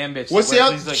thinks little man bitch. What's that the wears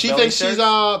other? these, like, She belly thinks she's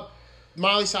shirts.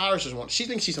 Miley Cyrus is one. She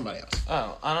thinks she's somebody else.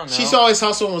 Oh, I don't know. She saw his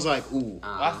hustle and was like, "Ooh."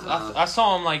 I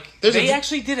saw him like There's they a-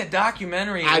 actually did a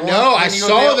documentary. I on know, I Brittany Girl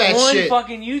saw Dale that on shit.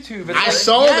 fucking YouTube. It's I like,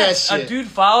 saw that yes, shit. A dude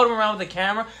followed him around with the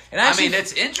camera, and I actually, mean,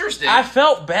 it's interesting. I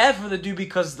felt bad for the dude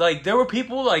because like there were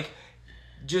people like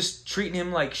just treating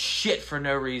him like shit for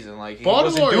no reason. Like he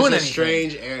Baltimore wasn't doing is a anything.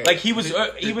 strange area. Like he was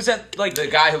at like The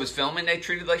guy who was filming, they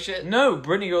treated like shit? no,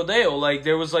 Brittany O'Dale. Like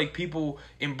there was like people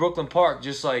in Brooklyn Park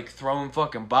just like throwing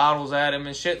fucking bottles at him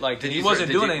and shit. Like he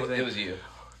wasn't doing anything. It was you.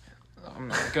 I'm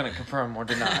not gonna confirm or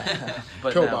deny.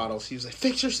 But pill no. bottles. He was like,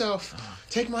 "Fix yourself.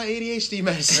 Take my ADHD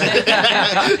medicine."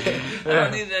 I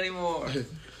don't need it anymore.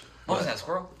 What was that,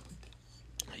 squirrel?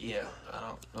 Yeah, I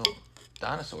don't know.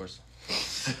 Dinosaurs.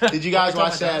 Did you guys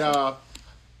watch that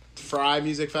Fry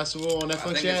Music Festival on I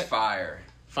Netflix think yet? it's fire.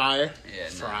 Fire? Yeah, no.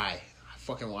 Fry. I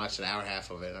fucking watched an hour and a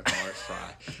half of it. I call it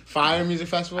Fry. Fire Music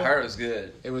Festival? I heard it was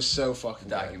good. It was so fucking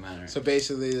good. Documentary. So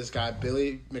basically, this guy,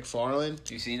 Billy McFarland.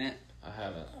 You seen it? I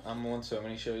haven't. I'm on so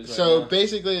many shows. Right So now.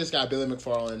 basically, this guy, Billy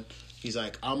McFarland, he's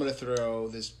like, I'm going to throw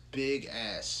this big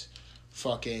ass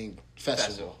fucking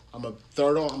festival. I'm going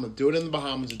to do it in the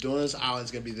Bahamas. I'm doing this island.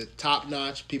 It's going to be the top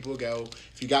notch. People will go.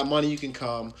 If you got money, you can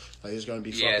come. Like, there's going to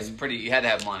be Yeah, it's fucking. pretty. You had to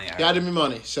have money. I Got to heard. be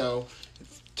money. So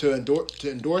to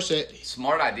endorse it,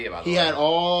 Smart idea, by the he way. had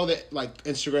all the like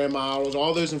Instagram models,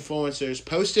 all those influencers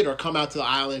post it or come out to the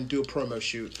island and do a promo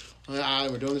shoot on the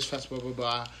island. We're doing this festival, blah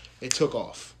blah blah. It took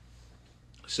off.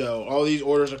 So all these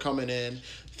orders are coming in,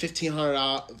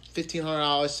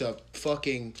 $1,500 to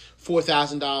fucking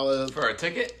 $4,000. For a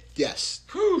ticket? Yes,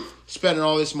 Whew. spending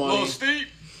all this money. Little steep.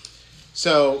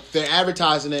 So they're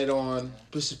advertising it on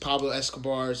this is Pablo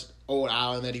Escobar's old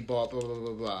island that he bought. Blah blah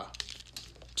blah blah.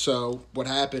 So what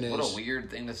happened is, What a weird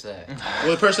thing to say.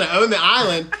 well, the person that owned the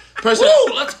island,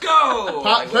 Woo! Let's go!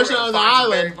 Like, the person we're on gonna the find some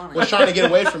island berry money. was trying to get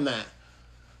away from that.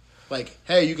 Like,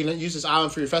 hey, you can use this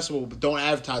island for your festival, but don't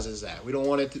advertise it as that. We don't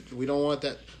want it. We don't want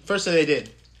that. First thing they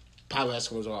did, Pablo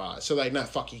Escobar was all right. So like, no,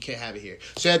 fuck, you can't have it here.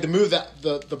 So they had to move that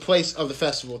the place of the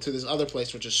festival to this other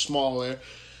place, which is smaller.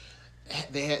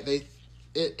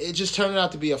 It just turned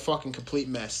out to be a fucking complete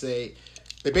mess. They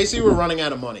basically were running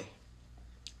out of money.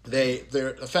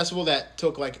 They're a festival that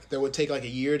would take like a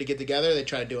year to get together. They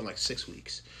tried to do it in like 6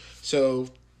 weeks. So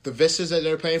the vistas that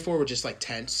they're paying for were just like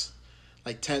tents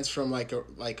from like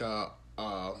a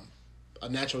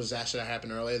natural disaster that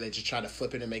happened earlier. They just tried to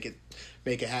flip it and make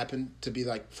it happen to be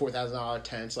like $4,000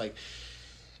 tents. Like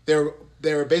they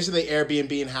were basically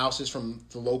Airbnb houses from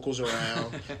the locals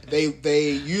around.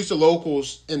 They used the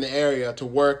locals in the area to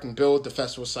work and build the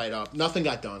festival site up. Nothing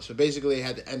got done. So basically they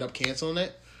had to end up canceling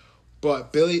it.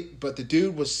 But the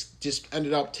dude was just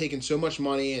ended up taking so much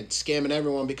money and scamming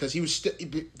everyone because he was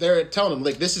they're telling him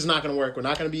like, this is not going to work. We're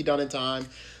not going to be done in time.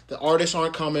 The artists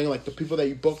aren't coming. Like the people that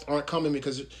you booked aren't coming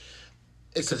because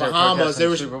it's the Bahamas. There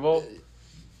was Super Bowl.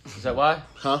 Is that why?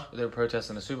 Huh? They were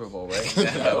protesting the Super Bowl, right?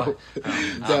 No.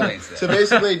 I don't think so. So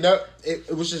basically, no,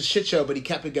 it was just a shit show, but he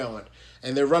kept it going.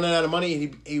 And they're running out of money.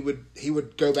 And he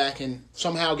would go back and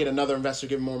somehow get another investor,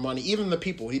 give him more money. Even the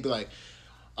people, he'd be like,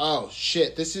 "Oh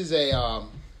shit, this is a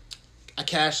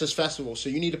cashless festival, so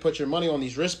you need to put your money on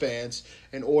these wristbands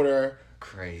in order."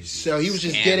 Crazy. So he was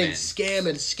just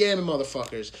scamming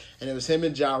motherfuckers, and it was him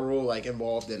and Ja Rule like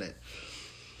involved in it.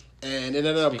 And it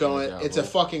ended up Speaking going. of Ja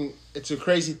Rule. It's a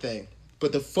crazy thing.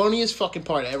 But the funniest fucking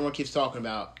part that everyone keeps talking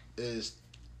about is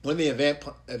one of the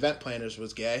event planners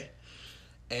was gay,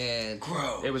 and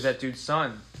Gross. It was that dude's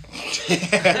son.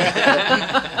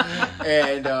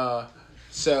 and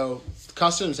so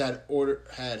Customs had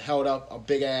held up a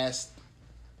big ass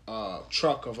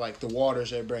truck of like the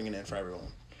waters they're bringing in for everyone,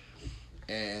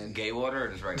 and Gay water or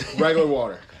just regular? regular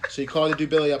water. So he called the dude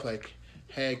Billy up like,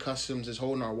 "Hey, Customs is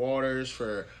holding our waters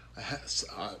for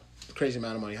a crazy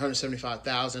amount of money,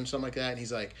 $175,000, something like that." And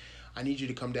he's like, "I need you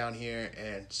to come down here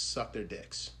and suck their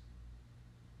dicks."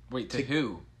 Wait, to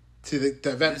who? To the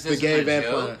event, Is the this gay a event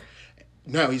joke? planner.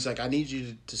 No, he's like, "I need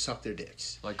you to suck their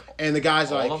dicks." Like And the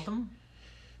guy's all like, of them?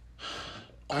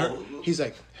 he's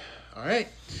like, "All right."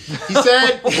 He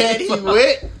said, and he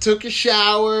went, took a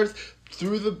shower,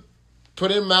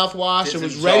 put in mouthwash, Did and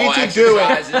was some ready jaw to do it.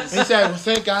 exercises. And he said, "Well,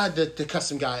 thank God that the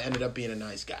custom guy ended up being a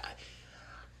nice guy."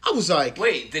 I was like,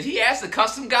 Wait, did he ask the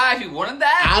custom guy if he wanted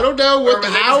that? I don't know Or was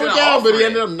they how just it gonna down, but offer he it?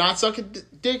 ended up not sucking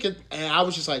dick, and I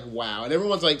was just like, wow. And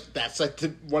everyone's like, that's like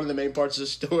one of the main parts of the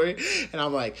story. And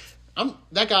I'm like,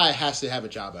 that guy has to have a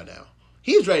job by now.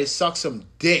 He's ready to suck some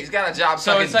dick. He's got a job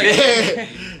So sucking it's like- dick.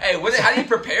 Hey, how do you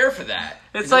prepare for that?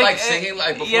 It's Is it like, singing,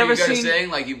 like before you you, ever go to seen- sing,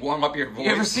 like you warm up your voice.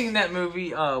 You ever seen that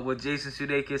movie with Jason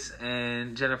Sudeikis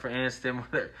and Jennifer Aniston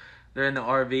where they're in the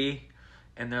RV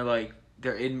and they're like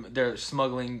they're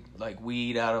smuggling like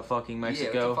weed out of fucking Yeah,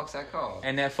 Mexico. what the fuck's that called?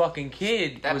 And that fucking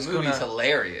kid That was movie's gonna,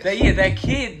 hilarious. that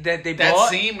kid that they That bought.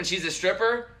 scene when she's a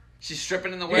stripper, she's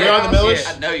stripping in the We warehouse. are the Millers?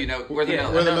 I know you know. We're the Yeah,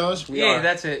 Millers. We're the Millers? We Yeah, are.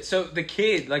 that's it. So the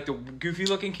kid, like the goofy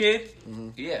looking kid,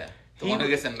 Yeah. The He one who w-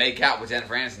 gets to make out with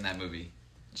Jennifer Aniston in that movie.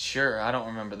 Sure, I don't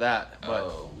remember that, but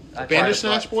I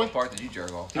Bandersnatch boy. What part did you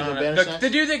jerk off? He was I a don't know. Bandersnatch? The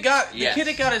dude that got Yes. the kid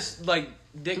that got his like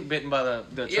dick bitten by the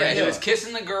Yeah, train. he was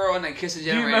kissing the girl and then kissing Do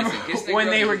you Jennifer remember Aniston. Kissing the when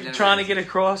girl they and were kissing trying to Jennifer get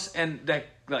across and that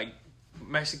like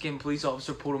Mexican police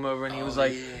officer pulled him over and he was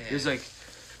like,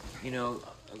 you know,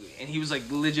 and he was like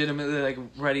legitimately like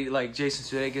ready, like Jason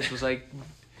Sudeikis was like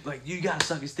you gotta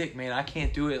suck his dick, man. I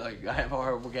can't do it. Like I have a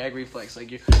horrible gag reflex. Like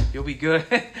you'll be good.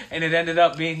 And it ended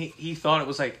up being he thought it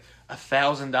was like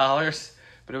 $1,000,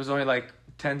 but it was only like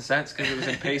 10 cents because it was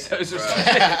in pesos or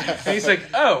something. And he's like,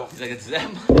 oh, He's like, it's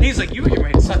them. he's like, you were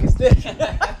ready to suck his dick.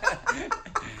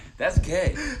 That's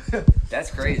gay.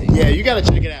 That's crazy. Yeah, you gotta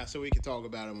check it out so we can talk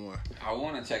about it more. I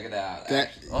want to check it out.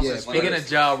 That Also, yeah, speaking of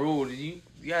Ja Rule, did you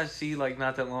guys see like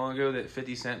not that long ago that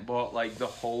 50 Cent bought like the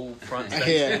whole front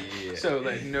section? Yeah. So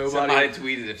like Somebody nobody.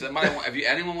 tweeted if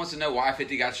anyone wants to know why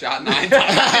 50 got shot 9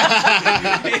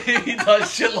 times, he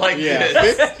does shit like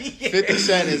this. yeah, 50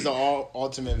 Cent is the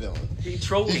ultimate villain. He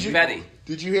trolled He's me. petty.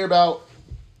 Did you hear about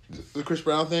the Chris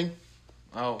Brown thing?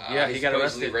 Oh yeah, he got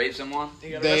supposedly arrested. raped someone. He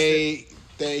got arrested.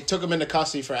 They took him into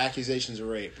custody for accusations of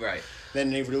rape. Right. Then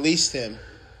they released him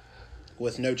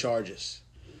with no charges.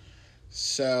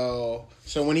 So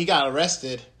when he got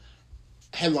arrested,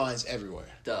 headlines everywhere.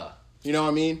 Duh. You know what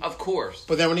I mean? Of course.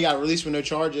 But then when he got released with no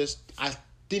charges, I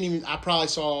probably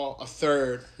saw a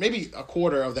third, maybe a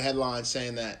quarter of the headlines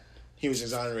saying that he was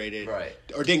exonerated. Right.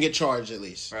 Or didn't get charged at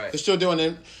least. Right. They're still doing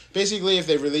it. Basically, if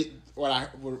they release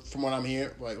from what I'm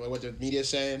hearing, like what the media's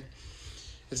saying,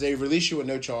 is they release you with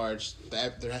no charge.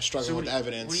 They're struggling with the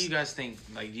evidence. What do you guys think?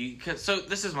 Like, so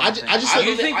this is my I thing. just do think-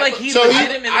 you think like he so he-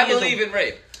 legitimately I is a- believe in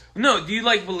rape. No, do you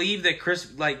like believe that Chris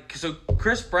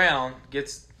Brown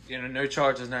gets no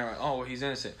charges now? Like, oh, well, he's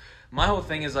innocent. My whole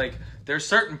thing is like there's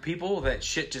certain people that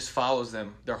shit just follows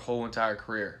them their whole entire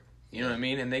career. You know what I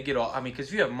mean? And they get all. I mean, because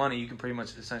if you have money, you can pretty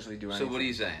much essentially do anything. So what are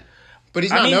you saying? But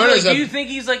he's not I mean, known like, as do a. you think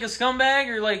he's like a scumbag,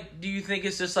 or like do you think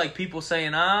it's just like people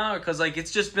saying or because like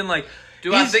it's just been like.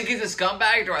 Do I think he's a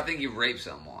scumbag or do I think he raped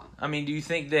someone? I mean, do you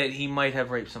think that he might have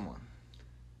raped someone?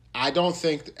 I don't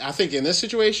think. I think in this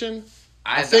situation,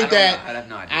 I I think don't that know. I have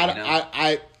no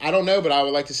idea. I don't know, but I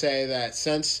would like to say that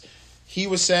since he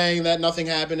was saying that nothing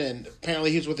happened, and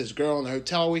apparently he was with his girl in the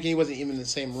hotel weekend, he wasn't even in the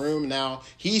same room. Now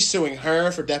he's suing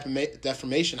her for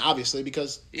defamation, obviously,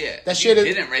 because Yeah, that if shit you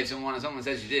is. didn't rape someone and someone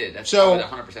says you did. That's So,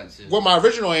 100% sue. What my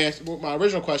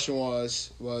original question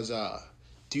was,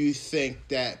 do you think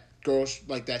that girls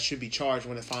like that should be charged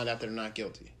when they find out they're not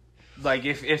guilty? Like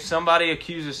if somebody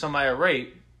accuses somebody of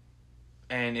rape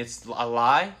and it's a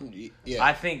lie, Yeah,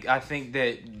 I think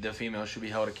that the female should be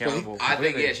held accountable. I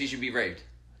think completely. she should be raped.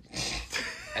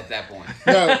 At that point,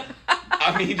 no,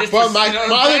 I mean, just but to, my you know what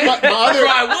my I'm other saying? my other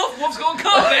Right, Wolf's gonna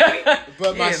come, baby.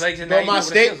 but my Yeah, like, now but you know my what it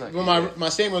state feels like. but my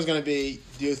statement was gonna be,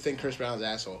 do you think Chris Brown's an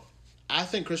asshole? I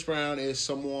think Chris Brown is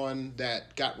someone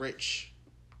that got rich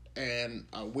and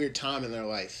a weird time in their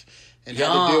life and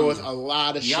had to deal with a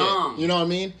lot of shit. You know what I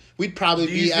mean? We'd probably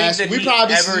Do you be think asked. that We'd he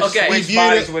probably ever Okay, we switched viewed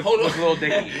bodies it. with Hold on. Lil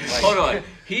Dicky? Like, Hold on,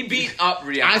 he beat up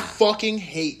Rihanna. I fucking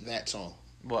hate that song.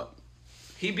 What?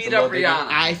 He beat The up Lil Dicky? Rihanna.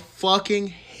 I fucking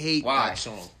hate Why? that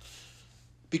song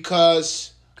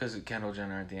because Because of Kendall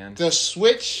Jenner at the end. the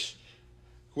switch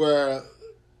where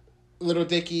Little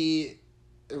Dicky,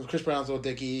 it was Chris Brown's Little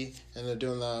Dicky, and they're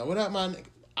doing the "What Up, Man."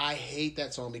 I hate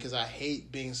that song because I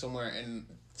hate being somewhere and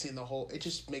seeing the whole. It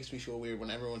just makes me feel weird when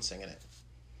everyone's singing it.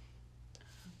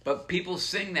 But people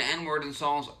sing the N-word in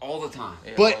songs all the time.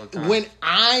 Yeah, all the But time. when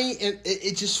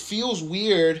it just feels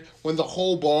weird when the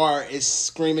whole bar is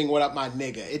screaming "What up, my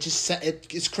nigga."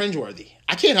 It's cringeworthy.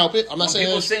 I can't help it. I'm not When saying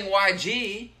people it's, sing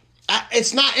YG,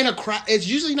 it's not in a crowd. It's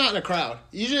usually not in a crowd.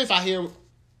 Usually, if I hear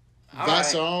that right.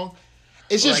 song,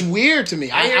 it's just Like, weird to me.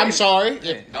 hear I'm you. sorry.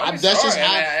 I'm that's sorry. just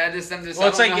how. I just Well, I it's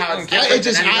don't like know how getting it's kicked.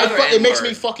 different than any other it makes me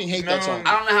N-word. fucking hate that song.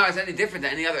 I don't know how it's any different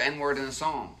than any other N-word in a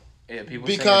song. Yeah, people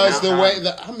Because sing it the now.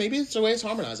 way maybe it's the way it's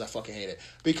harmonized. I fucking hate it.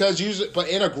 Because usually, but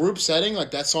in a group setting,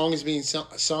 like that song is being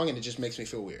sung, and it just makes me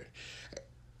feel weird.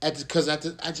 Because I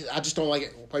just don't like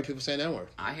it. White people saying that word.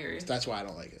 I hear you. That's why I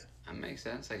don't like it. That makes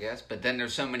sense, I guess. But then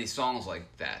there's so many songs like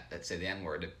that say the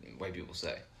N-word that white people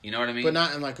say. You know what I mean? But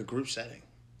not in like a group setting.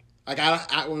 Like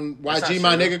when That's YG not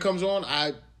My true. Nigga comes on,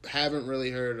 I haven't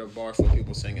really heard a bar full of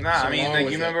people singing. Nah, I So mean, along like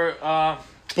with you it. remember.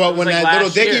 But when like that last Little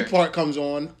Dicky year. part comes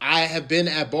on, I have been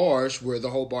at bars where the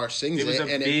whole bar sings It was it,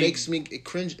 a and it big- makes me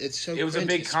cringe. It's so. It was a cringe.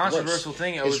 big It's controversial gross.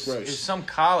 thing. It It's was gross. some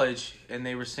college, and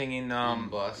they were singing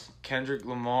Bus. Kendrick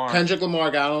Lamar. Kendrick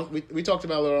Lamar got on. We talked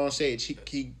about it on stage.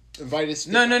 He invited.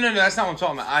 No, that's not what I'm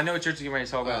talking about. I know what you're getting ready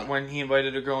to talk about. Oh. When he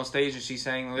invited a girl on stage and she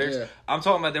sang the lyrics. Yeah. I'm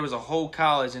talking about there was a whole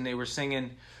college and they were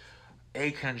singing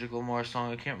a Kendrick Lamar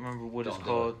song. I can't remember what it's Don't do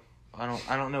called.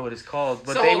 I don't know what it's called,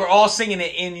 but So- they were all singing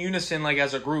it in unison, like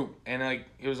as a group, and like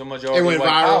it was a majority It went white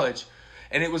viral. college,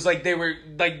 and it was like they were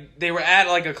at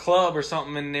like a club or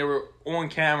something, and they were on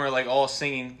camera like all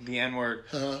singing the N-word,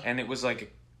 and it was like a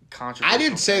controversial. I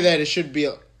didn't say that it should be.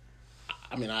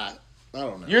 I mean, I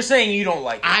don't know. You're saying you don't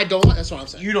like it. I don't. That's what I'm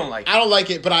saying. You don't like it. I don't like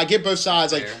it, but I get both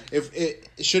sides. Like, Fair. if it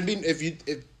should be,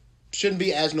 it shouldn't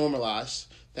be as normalized.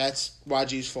 That's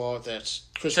YG's fault. That's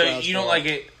Chris So Brown's you don't fault. like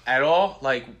it at all?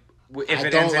 Like if I it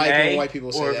don't ends like in when A, white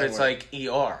people say or if that it's word. like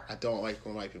ER. I don't like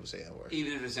when white people say that word.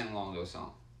 Even if it's in a long ago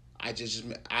song. I just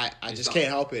don't. can't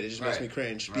help it. It just makes Right. me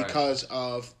cringe Right. because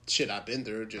of shit I've been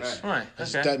through. Just Right.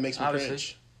 Okay. that makes me Obviously.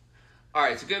 cringe. All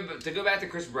right, to go back to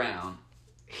Chris Brown,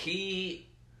 he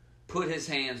put his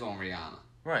hands on Rihanna.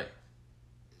 Right.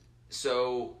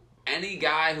 So any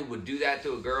guy who would do that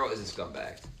to a girl is a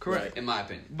scumbag. Correct. In my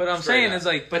opinion. But I'm Straight saying up. is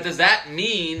like, But does that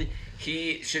mean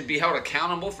he should be held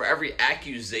accountable for every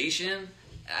accusation?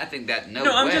 I think that no, way.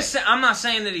 I'm not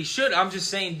saying that he should. I'm just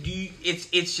saying,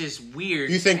 it's just weird.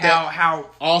 You think how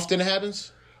Often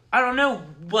happens. I don't know.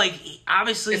 Like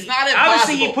obviously, It's not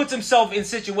obviously he impossible. puts himself in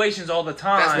situations all the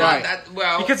time. That's Right. not that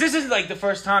well. Because this isn't like the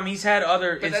first time he's had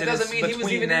other but that incidents. doesn't mean he was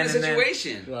between even then in a and then.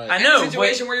 situation. Right. I know, In a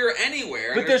situation but- where you're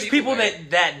anywhere. But and there's people there.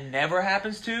 that never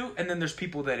happens to, and then there's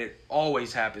people that it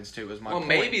always happens to. Is my Well, point.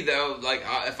 maybe though, like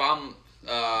if I'm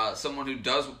someone who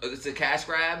does it's a cash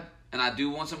grab, and I do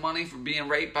want some money for being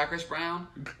raped by Chris Brown,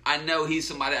 I know he's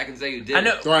somebody I can say who did. I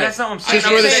know it. Right. that's not what I'm saying. Just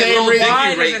I'm for the saying, same reason- why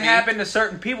If you does rape it me- happen to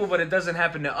certain people, but it doesn't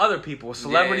happen to other people,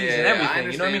 celebrities and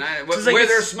everything? You know what I mean? understand. So it's like Where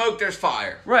it's- there's smoke, there's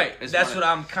fire. right. It's That's one what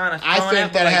of- I'm kind of. I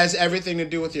think that has everything to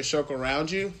do with your circle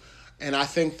around you, and I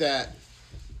think that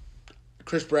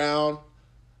Chris Brown,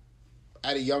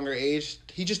 at a younger age,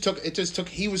 he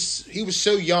was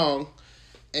so young,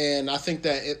 and I think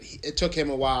that it took him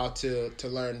a while to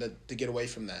learn to get away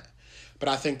from that. But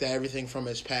I think that everything from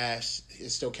his past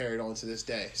is still carried on to this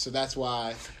day. So that's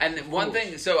why. And one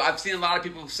thing, so I've seen a lot of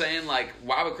people saying like,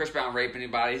 why would Chris Brown rape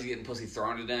anybody? He's getting pussy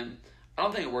thrown at him. I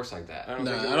don't think it works like that. I don't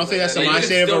No, think it I don't works think like that's that. the You can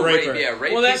mindset of a still raper.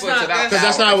 rape Well, that's people, it's not- about Because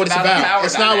that's power. not what it's a about. power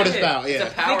It's not what it's dynamic. about, yeah.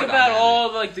 It's a power Think about dynamic.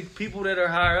 all like the people that are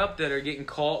higher up that are getting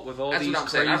caught with all That's these what I'm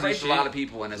saying. I've crazy raped a shit. lot of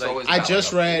people, and it's Like, always. I about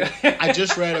just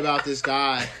like- read about this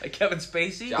guy Like Kevin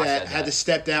Spacey. Yeah. I that said had that. to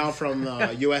step down from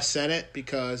the U.S. Senate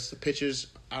because the pictures,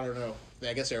 I don't know,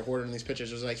 I guess they're hoarding these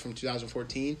pictures. It was like from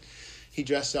 2014. He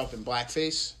dressed up in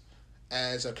blackface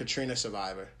as a Katrina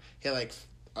survivor. He had like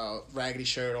a raggedy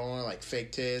shirt on, like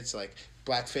fake tits, like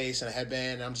blackface and a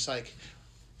headband. And I'm just like,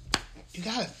 you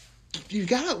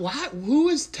gotta, why? Who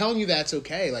is telling you that's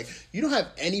okay? Like, you don't have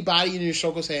anybody in your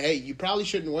circle say, hey, you probably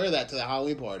shouldn't wear that to the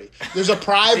Halloween party. There's a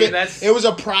private, that's- it was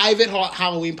a private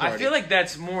Halloween party. I feel like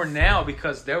that's more now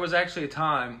because there was actually a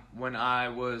time when I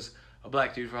was a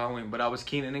black dude for Halloween, but I was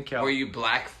Keenan and Kel. Were you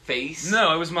blackface?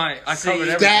 No, it was my. I See, covered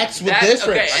everything. that's what difference.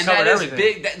 Okay, and I that covered is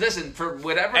everything. big. Listen, for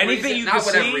whatever Anything reason, you not could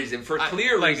whatever see, reason, for I-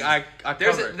 clear like, reasons. I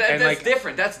There's covered. that's And, like,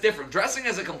 different. That's different. Dressing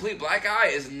as a complete black guy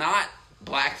is not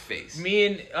blackface. Me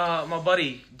and my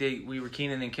buddy, we were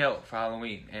Keenan and Kel for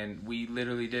Halloween, and we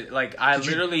literally did like Did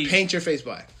you paint your face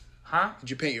black? huh? Did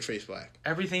you paint your face black?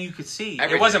 Everything you could see.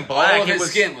 Everything. It wasn't black. All of it his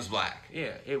was skin was black.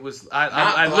 Yeah, it was. Not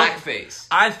I looked. blackface.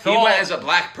 I He thought went as a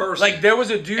black person. like there was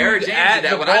a dude Eric James at did that.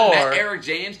 the When bar. I met Eric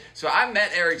James, so I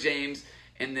met Eric James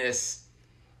in this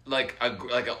like an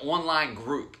online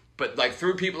group, but like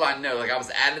through people I know. Like I was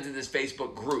added to this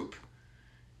Facebook group.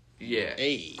 Yeah,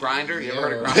 Hey, Grinder. You ever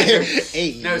heard of yo. Grinder?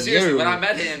 Hey, No, seriously. yo. When I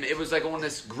met him, it was like on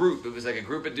this group. It was like a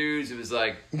group of dudes. It was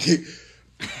like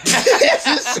This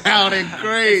is sounding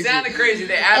crazy. it sounded crazy.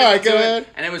 They All added right, me to go it, ahead.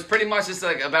 and it was pretty much just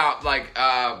like about like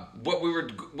what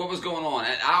was going on,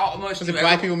 and I almost Was it knew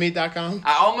blackpeoplemeet.com?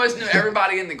 I almost knew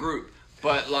everybody in the group,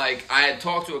 but like I had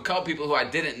talked to a couple people who I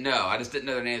didn't know. I just didn't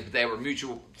know their names, but they were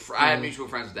mutual. I had mutual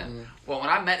friends with them. Well, when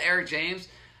I met Eric James,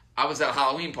 I was at a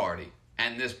Halloween party,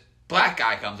 and this black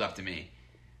guy comes up to me,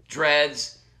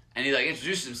 dreads, and he like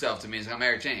introduces himself to me. He's like, "I'm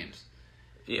Eric James."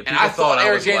 Yeah, And I thought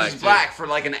Eric James was black for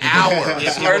like an hour. I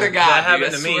swear to God, that dude, happened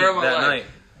I to me swear on my that life. night.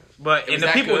 But Was and the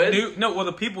that people good? knew. No, well,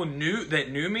 the people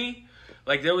knew me.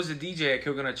 Like there was a DJ at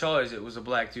Coconut Charlie's. It was a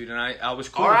black dude, and I was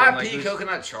cool. with him, R.I.P. like,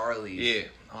 Coconut Charlie's. Yeah,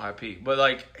 R.I.P. But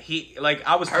like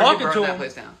I was I heard you talking burned to that him.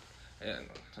 place down.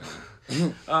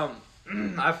 Yeah.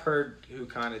 I've heard who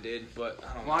kind of did, but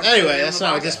I don't know. Why don't you Anyway, do it that's on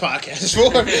not the what this podcast?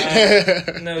 podcast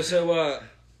is for. No, so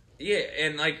yeah,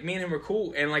 and like me and him were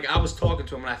cool, and like I was talking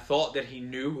to him, and I thought that he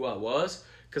knew who I was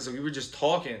because we were just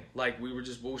talking, like we were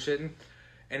just bullshitting,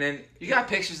 and then You got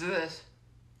pictures of this?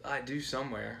 I do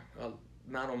somewhere,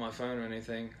 not on my phone or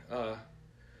anything,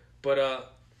 but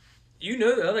You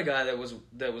know the other guy that was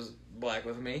black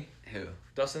with me, Who?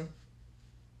 Dustin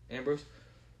Ambrose.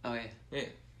 Oh yeah, Yeah,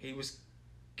 he was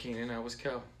Keenan. I was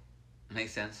Kel.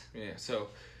 makes sense. Yeah, so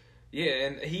yeah,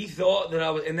 and he thought that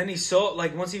I was, and then he saw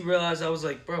like once he realized I was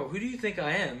like, bro, who do you think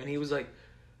I am? And he was like,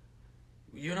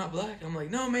 you're not black. I'm like,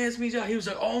 no man, it's me, John. He was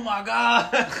like, oh my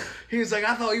god. He was like,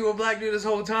 I thought you were a black dude this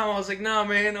whole time. I was like, nah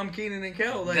man, I'm Keenan and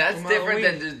Kel. Like, That's from different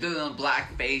Halloween. than just doing a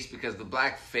black face, because the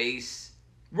black face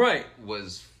Right.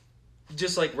 was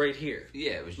Just like right here.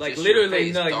 it was Like just your literally,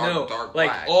 face, like dark, no, dark like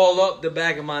black. all up the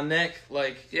back of my neck,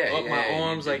 like Yeah, up my yeah, you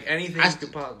arms, did. like anything I you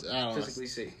could possibly don't know. physically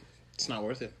see. It's not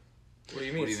worth it. What do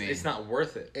you mean? What do you mean? It's not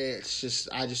worth it. It's just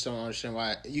I just don't understand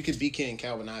why you could be King and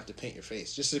Cal but not have to paint your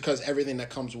face just because everything that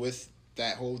comes with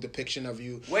that whole depiction of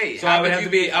you. Wait, So how I would could have you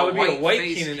to be. I would be a white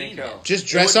face Keenan and Kel. Just It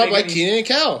dress wouldn't up make like any- Keenan and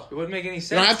Cal. It wouldn't make any You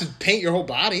sense. don't have to paint your whole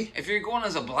body. If you're going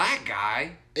as a black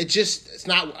guy, It's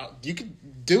not. You can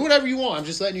do whatever you want. I'm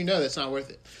just letting you know that's not worth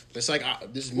it. It's like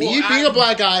this is me Well, being a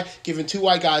black guy giving two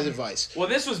white guys advice. Well,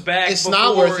 this was back. It's before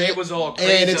not worth it. It was all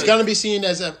crazy. and it's gonna be seen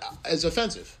as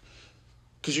offensive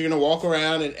because you're gonna walk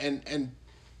around and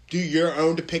do your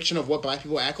own depiction of what black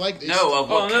people act like. It's- no, of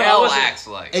what no, I Kel wasn't- acts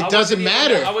like. It I doesn't wasn't even-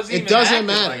 matter. I wasn't It even doesn't acting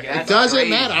matter. like It that. doesn't Crazy.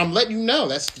 matter. I'm letting you know.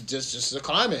 That's just the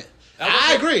climate. I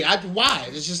I wasn't- agree. Why?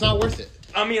 It's just not worth it.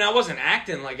 I mean, I wasn't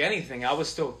acting like anything. I was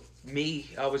still me.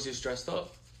 I was just dressed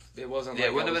up. It wasn't. Yeah,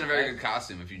 like it wouldn't I have been a was very good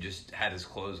costume if you just had his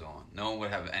clothes on. No one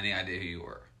would have any idea who you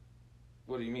were.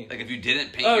 What do you mean? Like if you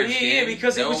didn't paint Oh your yeah, skin, yeah,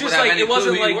 because no it was one just would have like any it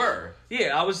wasn't clue who like you were.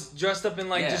 yeah. I was dressed up in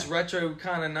like Yeah. just retro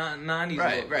kind of 90s.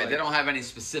 Right, look, right. like- They don't have any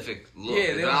specific look. Yeah,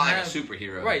 They're they not don't like have- a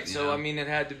superhero. Right, you so know? I mean, it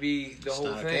had to be the It's whole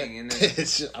not thing, that. and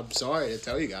then, I'm sorry to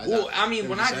tell you guys. well, I mean,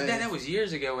 when I'm I just did that, saying. that was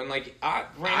years ago, and like I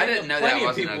ran I into didn't know plenty that of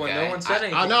wasn't people, and okay. no one said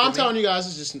anything. I know. I'm to telling me. you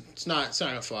guys, it's not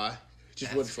gonna fly. It just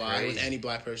That's wouldn't fly with crazy. any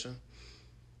black person.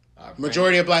 I ran-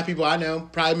 Majority of black people I know,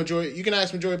 probably majority. You can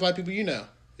ask majority of black people you know.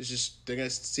 It's just they're gonna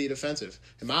see it offensive.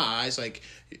 In my eyes, like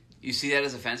You see that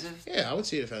as offensive? yeah, I would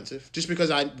see it offensive just because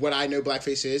what I know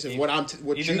blackface is and what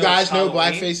even you though guys it's know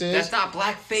Halloween, blackface is. That's not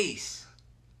blackface.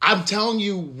 I'm telling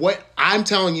you what I'm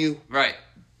telling you. Right.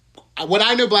 What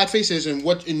I know blackface is, and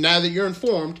now that you're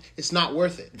informed, it's not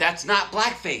worth it. That's not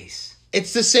blackface.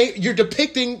 It's the same. You're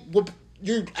depicting what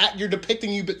you're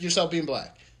depicting yourself being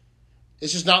black.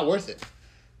 It's just not worth it.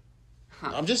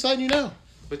 I'm just letting you know.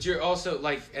 But you're also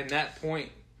like at that point,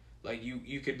 like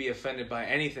you could be offended by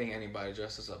anything anybody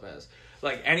dresses up as,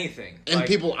 like anything. And like,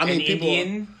 people- I mean, an people-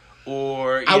 Indian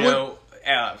or I would- know,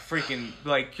 freaking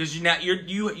like because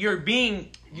you're being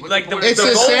What's like the the, point? It's the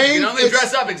the goal- same- You can only it's-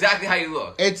 dress up exactly how you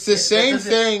look. It's the same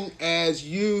doesn't- thing as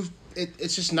you.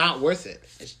 It's just not worth it.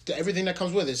 It's everything that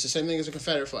comes with it. It's the same thing as a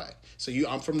Confederate flag. So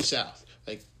I'm from the South.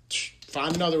 Like,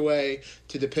 find another way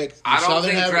to depict. The I don't Southern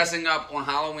think heritage. dressing up on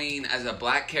Halloween as a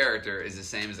black character is the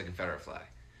same as a Confederate flag.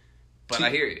 But I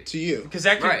hear you. To you, Because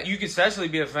that could, Right. you could especially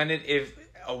be offended if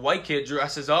a white kid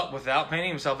dresses up without painting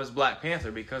himself as Black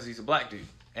Panther because he's a black dude,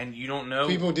 and you don't know.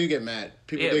 people do get mad.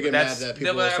 People Yeah, do but get mad that's- that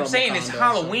people. but are from I'm saying Wakanda it's or something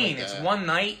Halloween. like It's that. one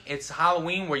night. It's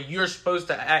Halloween where you're supposed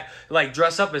to act like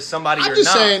dress up as somebody I'm you're just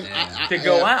not saying to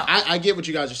go out. I get what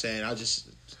you guys are saying. I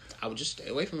would just stay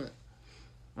away from it.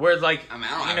 Where like I mean, I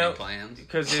don't you have know, any plans.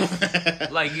 because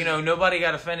if like nobody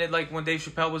got offended like when Dave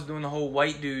Chappelle was doing the whole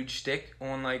white dude shtick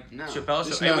on like No. Chappelle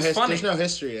There's show. It was funny. There's no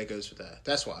history that goes with that.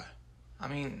 That's why. I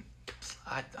mean,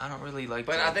 I don't really like.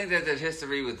 But to, I think that there's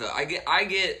history with the. I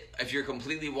get if you're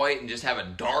completely white and just have a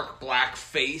dark black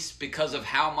face because of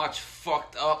how much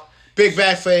fucked up. Big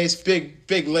back face, big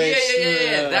lips.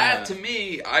 Yeah. That to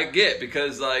me, I get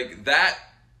because like that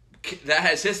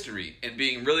has history in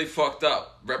being really fucked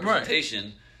up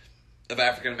representation of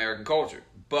African American culture.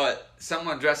 But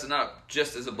someone dressing up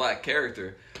just as a black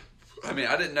character, I mean,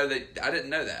 I didn't know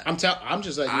that. I'm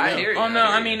just letting you know. I hear you. Oh no! hear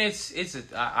I you. mean,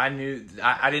 I knew.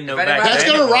 I didn't know If back anybody- That's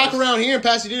then. gonna it rock was. around here in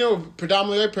Pasadena,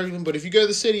 predominantly white person. But if you go to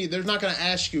the city, they're not gonna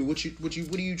ask you what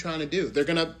are you trying to do. They're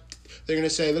gonna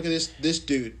say, look at this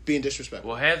dude being disrespectful.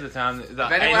 Well, half the time, If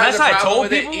anyone unless has a I problem told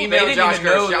with people, it, they email didn't Josh even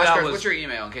know Kurtz. that Josh I Kurtz, was. what's your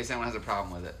email in case anyone has a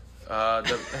problem with it?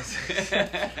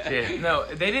 Yeah, no,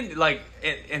 they didn't like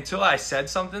until I said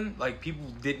something. Like people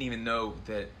didn't even know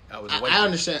that I was a white. I dude.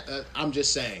 understand. I'm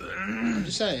just saying.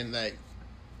 Like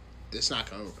it's not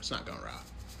gonna rock.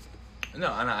 No,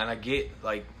 and I get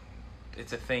like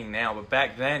it's a thing now, but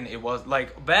back then it was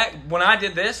like back when I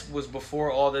did this was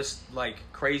before all this like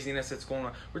craziness that's going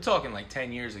on. We're talking like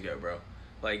 10 years ago, bro.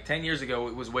 Like 10 years ago,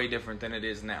 it was way different than it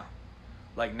is now.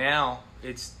 Like now,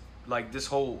 it's like this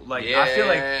whole like Yeah, I feel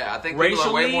like I think people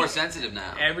are way racially, more sensitive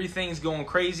now. everything's going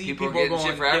crazy. People are are getting going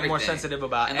shit for get everything. more sensitive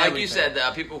about and like everything. you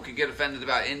said, people could get offended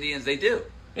about Indians. They do.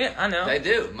 Yeah, I know. They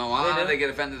do. Moana, They do. they get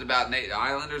offended about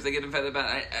Islanders. They get offended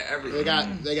about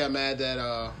everything. They got mad that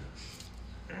a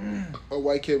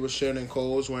white kid was shirting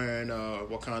Kohl's wearing a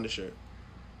Wakanda shirt,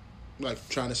 like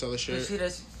trying to sell a You shirt. see,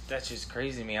 that's just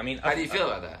crazy to me. I mean, How do you feel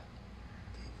about that?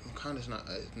 Wakanda's not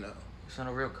no. It's not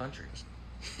a real country.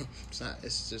 It's not.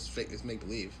 It's just fake. It's make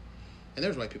believe. And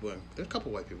there's white people in. There's a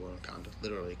couple white people in Wakanda.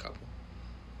 Literally a couple.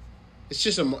 It's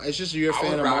just you're a I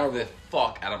fan would of rock Marvel. the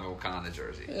fuck out of a Wakanda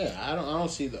jersey. Yeah, I don't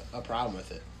see a problem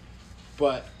with it,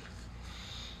 but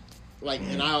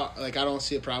I don't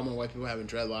see a problem with white people having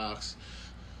dreadlocks,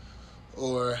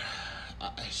 or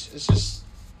it's just.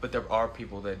 But there are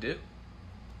people that do.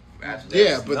 Absolutely.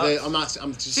 Yeah, but nuts.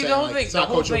 I'm just See, saying, the whole like, thing, it's the not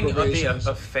whole cultural thing of appropriation.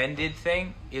 the offended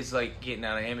thing is like getting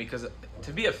out of hand, because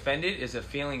to be offended is a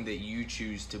feeling that you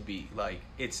choose to be. Like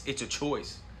it's a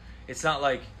choice. It's not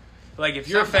like if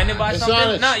you're offended by It's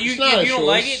something, not a- you it's not a don't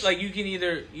like choice. it. Like you can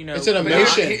either It's an But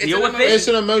emotion. it's deal an with It's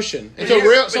it. an emotion. It's But a here's-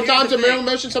 real. but Sometimes here's a the real thing.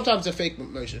 emotion. Sometimes a fake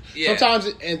emotion. Yeah. Sometimes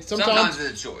Sometimes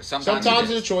it's a choice. Sometimes it it's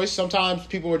a is. choice. Sometimes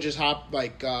people are just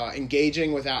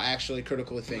engaging without actually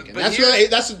critically thinking. But That's here's- really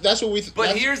that's what we. But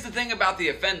that's- here's the thing about the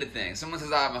offended thing. Someone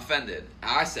says I'm offended.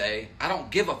 I say I don't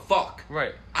give a fuck.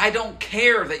 Right. I don't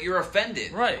care that you're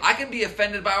offended. Right. I can be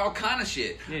offended by all kind of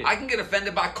shit. Yeah. I can get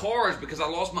offended by cars because I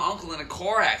lost my uncle in a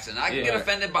car accident. I can Yeah. get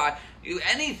offended by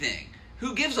anything.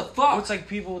 Who gives a fuck? Well, it's like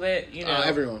people that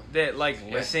everyone that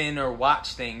listen or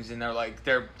watch things, and they're like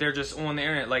they're just on the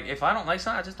internet. Like if I don't like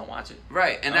something, I just don't watch it.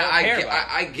 right. And I don't I care get, about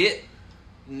it. I get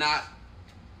not.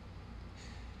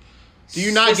 Do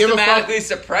you not give a fuck? Systematically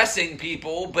suppressing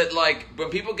people, but like when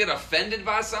people get offended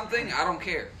by something, I don't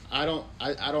care. I don't.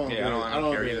 I don't. Yeah, agree, I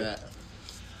don't care agree with either. that.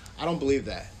 I don't believe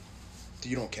that.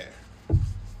 You don't care.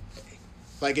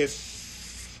 Like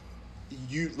if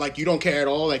you don't care at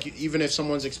all. Like even if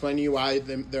someone's explaining to you why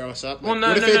they're upset. Like, Well, no,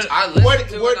 what if no, it's, no. I listen what-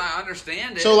 to what- it and I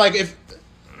understand it. So like if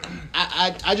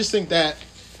I just think that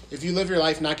if you live your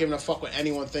life not giving a fuck what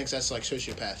anyone thinks, that's like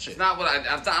sociopath shit. it's not what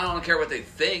I don't care what they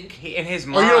think. In his Or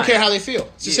mind, you don't care how they feel.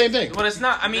 It's the Yeah. same thing. But it's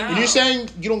not. I mean, No. When you're saying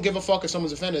you don't give a fuck if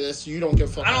someone's offended, that's you don't give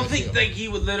a fuck. I how don't they think feel. like he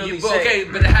would literally But, say. okay,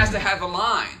 but it has to have a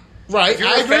line. Right, If you're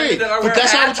I agree. offended that I wear But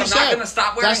that's not what hats, you I'm not said. gonna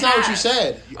stop wearing That's not what you hats.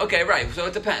 said. Okay, right. So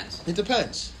it depends. It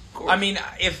depends. Of course. I mean,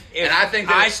 if And I think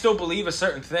that- I still believe a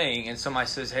certain thing, and somebody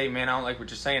says, "Hey, man, I don't like what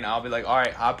you're saying," I'll be like, "All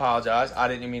right, I apologize. I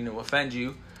didn't mean to offend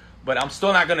you, but I'm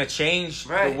still not going to change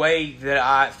Right. the way that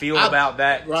I feel about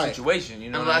that right. situation." You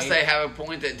know, unless what I they mean? have a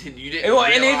point that you didn't.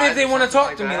 And even realize if they or want to something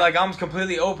talk to me, that. like I'm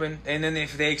completely open, and then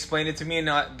if they explain it to me, and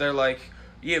they're like,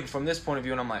 "Yeah, from this point of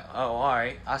view," and I'm like, "Oh, all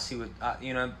right, I see what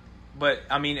you know." But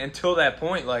I mean, until that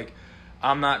point, like,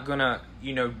 I'm not gonna,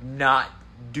 not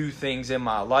do things in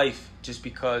my life just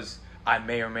because I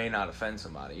may or may not offend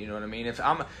somebody. You know what I mean? If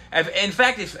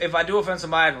I do offend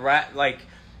somebody, I'd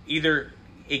either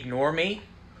ignore me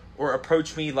or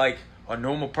approach me like a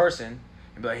normal person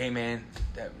and be like, "Hey, man,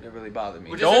 that really bothered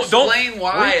me." Well, just explain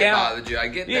why freak it out. bothered you. I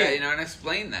get Yeah. that, and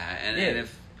explain that. And, Yeah. and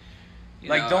if,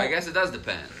 Like, I guess it does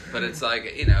depend. But it's like,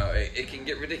 it can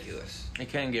get ridiculous. It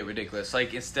can get ridiculous.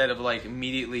 Like instead of like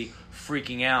immediately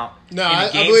freaking out, No, in a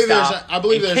I believe GameStop I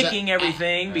believe and there's kicking a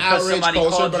everything because outrage somebody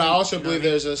culture, called but you, I also you know believe what I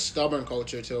mean? there's a stubborn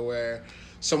culture to where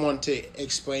someone to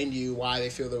explain to you why they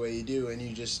feel the way you do, and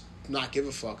you just not give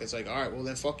a fuck. It's like, all right, well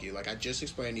then fuck you. Like I just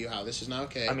explained to you how this is not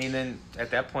okay. I mean, then at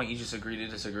that point you just agree to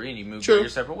disagree and you move True. your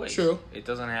separate ways. True. It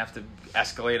doesn't have to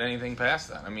escalate anything past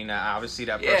that. I mean, obviously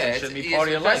that person Yeah, shouldn't be part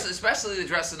of your life. especially the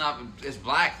dressing up as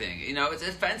black thing. It's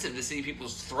offensive to see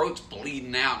people's throats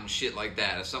bleeding out and shit like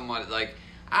that. If someone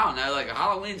I don't know,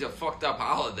 Halloween's a fucked up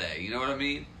holiday. You know what I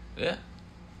mean? Yeah,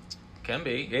 can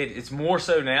be. It's more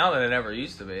so now than it ever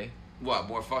used to be. What,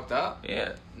 more fucked up?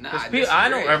 Yeah. Nah, 'Cause I I don't disagree.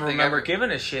 I ever think remember every- giving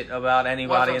a shit about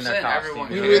anybody Well, in that's their what I'm saying, costume.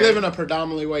 everyone- we Yeah. live in a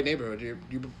predominantly white neighborhood.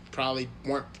 You probably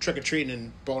weren't trick or treating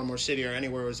in Baltimore City or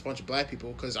anywhere where there's a bunch of black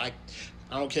people. Because I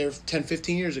don't care if 10,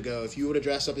 15 years ago, if you would have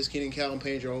dressed up as Keenan Kel and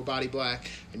painted your whole body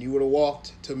black, and you would have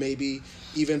walked to maybe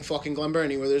even fucking Glen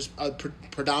Burnie where there's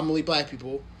predominantly black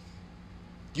people,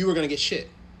 you were gonna get shit.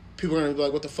 People are gonna be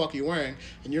like, "What the fuck are you wearing?"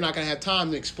 And you're not gonna have time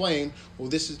to explain.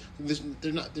 Well, it's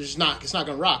not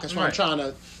gonna rock. That's what I'm Right. trying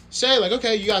to say. Like,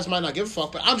 okay, you guys might not give a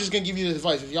fuck, but I'm just gonna give you the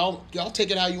advice. If y'all take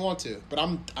it how you want to, but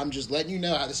I'm just letting you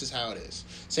know how this is how it is.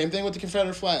 Same thing with the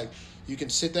Confederate flag. You can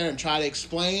sit there and try to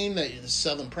explain that it's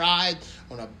Southern pride.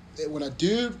 When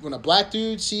a black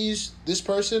dude sees this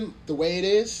person the way it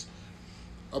is,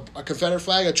 a Confederate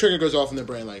flag, a trigger goes off in their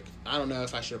brain. Like, I don't know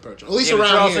if I should approach it. At least Yeah, but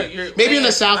you're around also- here. you're- Maybe in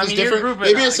the South I it's mean, you're different. grouping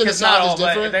Maybe it, it's in the because not South all it's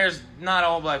black- different. There's not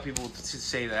all black people to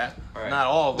say that. Right. Not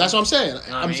all of them. That's what I'm saying. what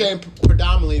I I'm mean? saying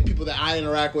predominantly people that I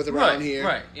interact with around Right, here.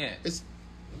 right, yeah. It's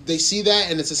they see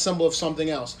that and it's a symbol of something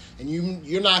else. And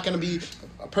you're not going to be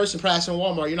a person passing in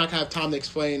Walmart. You're not going to have time to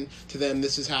explain to them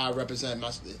this is how I represent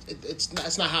my.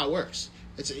 It's not how it works.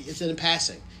 It's in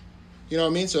passing. You know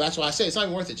what I mean? So that's why I say it's not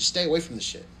even worth it. Just stay away from the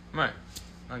shit. Right.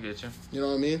 I get you. You know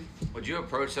what I mean? Would you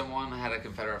approach someone that had a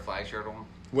Confederate flag shirt on?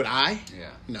 Would I? Yeah.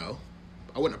 No.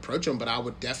 I wouldn't approach them, but I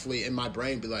would definitely in my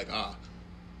brain be like,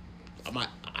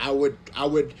 I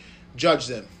would judge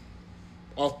them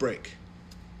off break.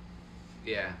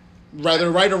 Yeah.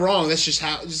 Rather right or wrong, that's just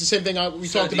how. It's the same thing we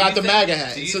talked about the MAGA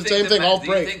hat. It's the same thing off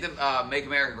break. Do you think the "Make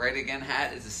America Great Again"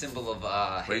 hat is a symbol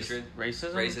of hatred,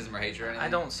 racism or hatred? Or anything? I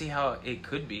don't see how it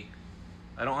could be.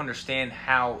 I don't understand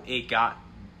how it got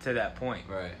to that point.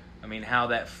 Right. I mean, how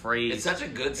that phrase. It's such a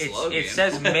good slogan. It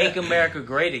says "Make America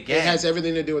Great Again." It has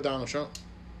everything to do with Donald Trump.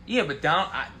 Yeah, but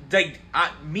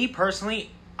me personally,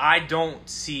 I don't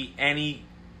see any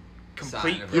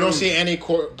complete. You don't see any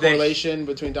correlation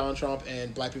between Donald Trump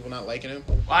and black people not liking him.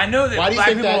 I know that black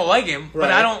people don't like him, but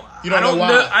right. I don't. You don't know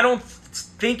why. I don't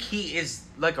think he is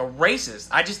like a racist.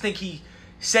 I just think he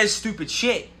says stupid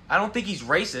shit. I don't think he's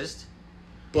racist.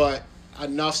 But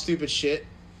enough stupid shit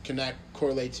can that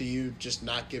correlate to you just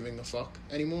not giving a fuck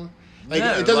anymore? Like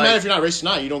it doesn't matter if you're not racist or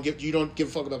not. You don't give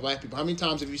a fuck about black people. How many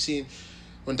times have you seen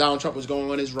when Donald Trump was going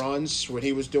on his runs, when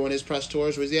he was doing his press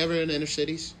tours, was he ever in inner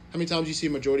cities? How many times do you see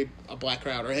a black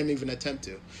crowd, or him even attempt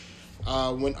to?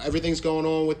 When everything's going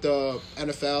on with the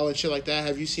NFL and shit like that,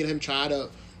 have you seen him try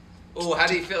to... Oh, how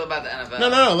do you feel about the NFL?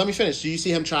 No, let me finish. Do you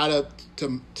see him try to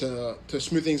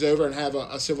smooth things over and have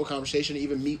a civil conversation,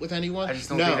 even meet with anyone? I just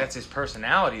don't think that's his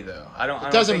personality, though.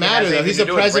 It doesn't matter, though. He's a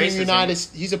president of the United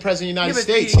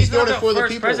States. He's doing it for the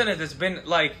people. President that's been,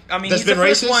 like... I mean, that's he's been the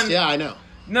first racist? one... Yeah, I know.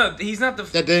 No, he's not the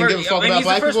that didn't give a fuck about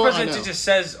black people. He's the first president that just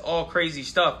says all crazy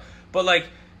stuff. But like,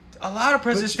 a lot of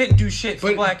presidents didn't do shit for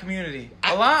the black community.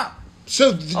 A lot. So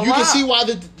you can see why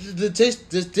the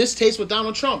distaste with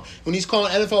Donald Trump when he's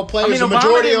calling NFL players. I mean,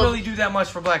 Obama didn't really do that much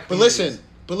for black communities.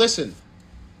 But listen,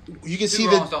 you can see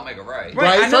that don't make it right.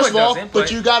 Right. First of all,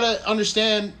 but you gotta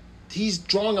understand. He's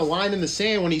drawing a line in the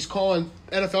sand when he's calling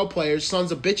NFL players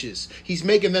sons of bitches. He's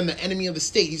making them the enemy of the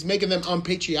state. He's making them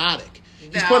unpatriotic.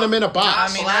 He's putting them in a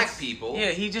box. I mean, black people.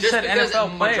 Yeah, he just said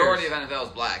NFL players. The majority of NFL is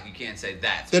black. You can't say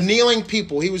that. The kneeling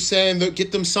people. He was saying,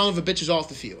 get them sons of bitches off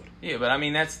the field. Yeah, but I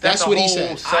mean, that's what he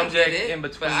said. Subject in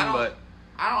between, but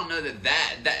I don't know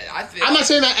that I feel. I'm not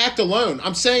saying that act alone.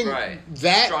 I'm saying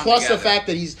that strong plus together. The fact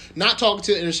that he's not talking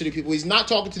to the inner city people. He's not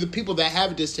talking to the people that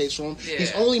have a distaste for him. Yeah.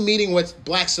 He's only meeting with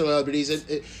black celebrities.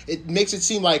 It makes it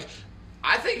seem like.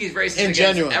 I think he's racist and against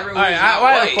genuine. everyone who's not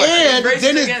white. And he's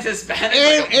then racist against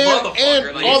Hispanics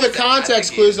and all the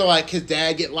context clues are like his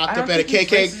dad get locked up at a KK.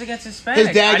 Racist against Hispanics. His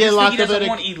dad get locked up at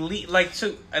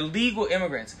illegal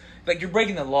immigrants. Like, you're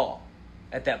breaking the law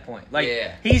at that point. Like,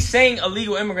 he's saying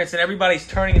illegal immigrants, and everybody's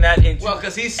turning that into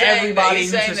because he's saying that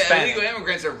illegal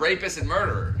immigrants are rapists and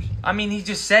murderers. I mean, he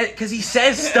just said because he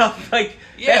says stuff like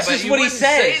that's but just you what he wouldn't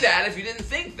says. Say that if you didn't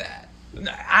think that.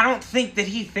 I don't think that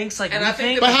he thinks like we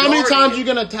think. But how many times are you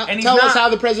going to tell us how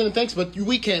the president thinks, but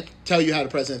we can't tell you how the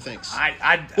president thinks?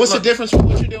 What's the difference between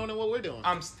what you're doing and what we're doing?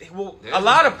 A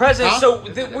lot of presidents,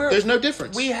 there's no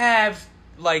difference. We have,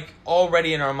 like,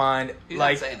 already in our mind, You're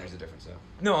like... not saying there's a difference, though.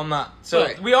 No, I'm not. So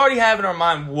we already have in our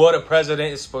mind what a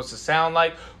president is supposed to sound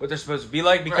like, what they're supposed to be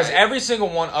like, because every single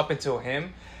one up until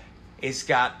him is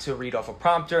got to read off a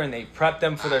prompter, and they prep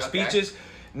them for their speeches.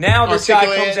 Now this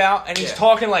guy comes out and he's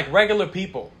talking like regular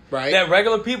people. Right. That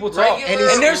regular people talk.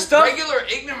 And there's stuff. Regular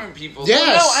ignorant people. Yes.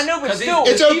 Well, no, I know, but still.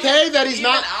 It's okay that he's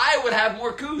not. I would have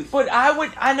more couth. But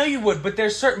I know you would, but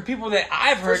there's certain people that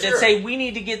I've heard that say we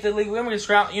need to get the legal immigrants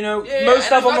route. You know, most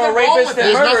of them are rapists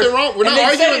and murderers. There's nothing wrong. We're not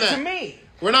arguing that. To me.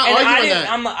 We're not arguing that.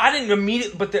 I didn't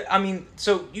immediately, but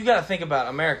so you got to think about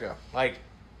America. Like,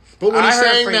 but when he's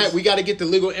saying that we got to get the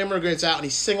legal immigrants out, and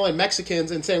he's singling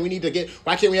Mexicans and saying we need to get,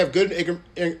 why can't we have good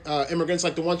immigrants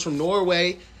like the ones from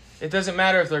Norway? It doesn't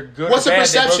matter if they're good What's or bad. The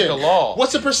perception? They broke the law.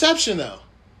 What's the perception, though?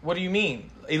 What do you mean?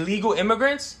 Illegal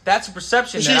immigrants? That's a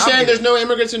perception. So you're saying there's no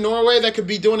immigrants in Norway that could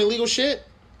be doing illegal shit?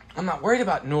 I'm not worried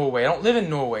about Norway. I don't live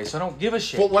in Norway, so I don't give a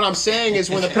shit. But what I'm saying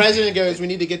is when the president goes, we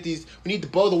need to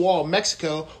blow the wall of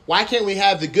Mexico, why can't we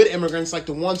have the good immigrants like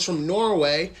the ones from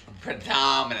Norway?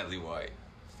 Predominantly white.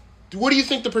 What do you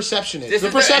think the perception is? He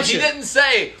didn't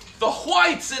say the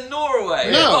whites in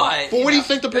Norway. No, but what do you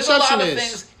think the perception is?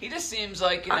 Things, he just seems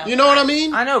like, you know what I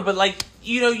mean? I know, but like,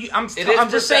 I'm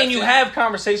just saying you have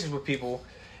conversations with people,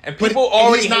 And But people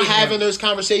already he's not hate having him. those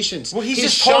conversations. Well, he's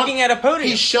just talking at a podium.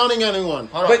 He's shunning anyone.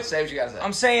 Hold on, But say what you gotta say.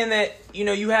 I'm saying that,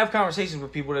 you have conversations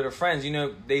with people that are friends.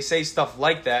 They say stuff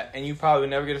like that, and you probably would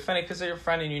never get offended because they're your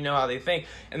friend and you know how they think.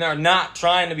 And they're not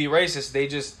trying to be racist. They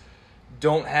just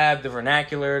don't have the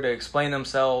vernacular to explain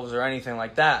themselves or anything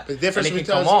like that. The difference and it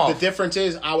can come because off. the difference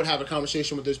is I would have a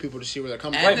conversation with those people to see where they're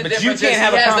coming And from. Right, the but you difference can't is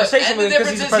have he a has conversation with him because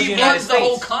he's the president of the United runs the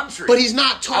whole States. country. But he's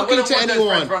not talking wouldn't to want those friends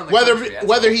anyone. running the Whether country, that's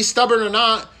whether all. he's stubborn or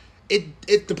not,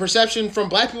 the perception from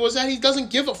black people is that he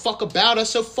doesn't give a fuck about us,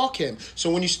 so fuck him.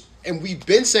 So and we've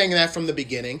been saying that from the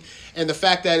beginning, and the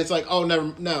fact that it's like, oh,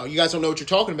 no, you guys don't know what you're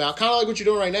talking about. Kind of like what you're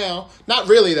doing right now. Not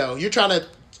really, though. You're trying to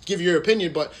give your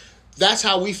opinion, but that's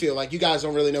how we feel. Like, you guys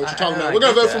don't really know what you're talking about. We're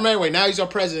going to vote for him anyway. Now he's our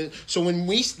president. So when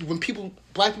black people,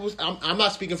 I'm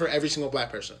not speaking for every single black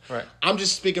person. Right. I'm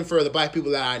just speaking for the black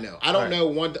people that I know. I don't know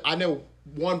one. I know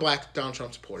one black Donald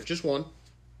Trump supporter, just one.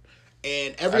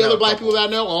 And every other black people that I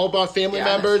know, all of our family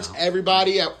members,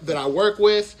 everybody that I work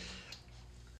with.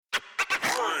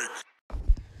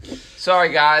 Sorry,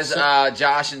 guys.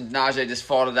 Josh and Najee just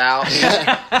fought it out.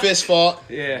 Fist fought.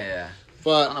 Yeah. I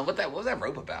But don't know. What was that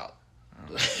rope about?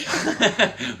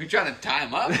 We trying to tie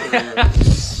him up?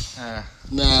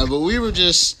 nah, but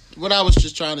what I was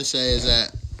just trying to say is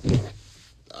that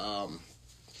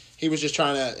he was just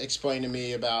trying to explain to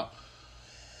me about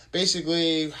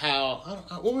basically how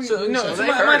what were you So, no, saying? so they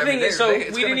heard my him, thing and is,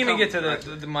 it's we gonna didn't even come get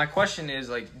to right. my question is,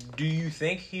 like, do you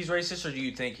think he's racist or do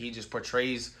you think he just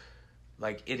portrays,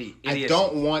 like, idiocy? I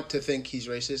don't want to think he's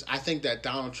racist. I think that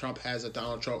Donald Trump has a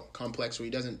Donald Trump complex where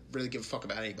he doesn't really give a fuck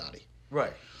about anybody.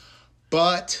 Right.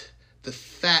 But the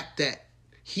fact that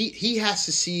he has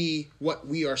to see what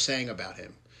we are saying about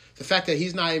him. The fact that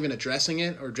he's not even addressing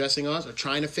it or addressing us or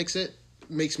trying to fix it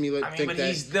makes me think but that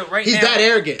he's he's now, that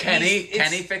arrogant. Can he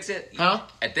It's- fix it? Huh?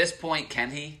 At this point, can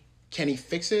he? Can he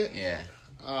fix it? Yeah.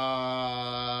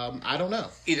 I don't know.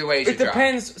 Either way, It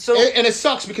depends. So And it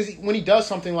sucks because when he does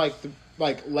something like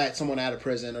let someone out of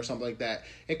prison or something like that,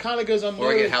 it kind of goes unnoticed.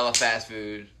 Or get hella fast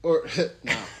food. Or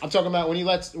no, I'm talking about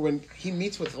when he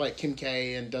meets with like Kim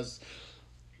K and does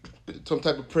some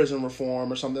type of prison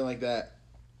reform or something like that.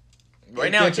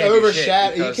 right now, it gets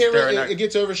overshadowed. You can't It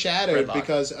gets overshadowed gridlock.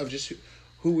 because of just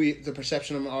the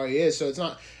perception of him already is. So it's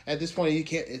not at this point he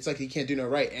can't. It's like he can't do no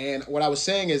right. And what I was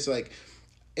saying is like.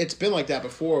 It's been like that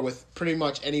before with pretty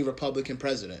much any Republican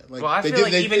president. Like Well, I they feel did,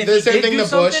 like they even if did the he same did thing do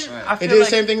to Bush. something, I They feel did like-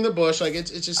 the same thing to Bush. Like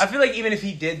it's just. I feel like even if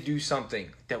he did do something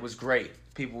that was great,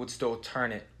 people would still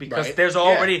turn it because Right. there's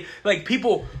already like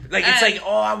people like it's And like,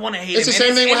 oh, I want to hate It's him. the same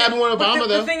And thing what and- happened with but Obama, the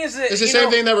though. thing is that, It's the you same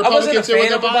know, thing that I wasn't a Republicans did with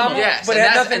fan of Obama. Yes, but and it had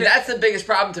that's, nothing and to- that's the biggest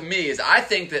problem to me is I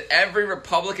think that every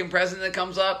Republican president that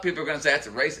comes up, people are going to say that's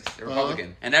a racist, a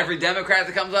Republican. And every Democrat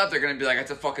that comes up, they're going to be like,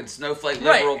 that's a fucking snowflake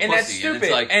right, liberal and pussy. that's stupid. And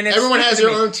it's like, and it's Everyone has stupid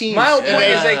their to me. own teams, My whole and, point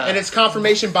is like, and it's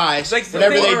confirmation bias. like the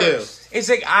whatever thing they do. is, it's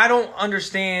like I don't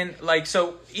understand. Like,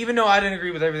 so even though I didn't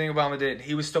agree with everything Obama did,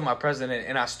 he was still my president,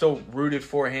 and I still rooted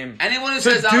for him. anyone who to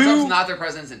says Donald do- Trump's not their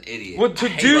president's an idiot. Well, to I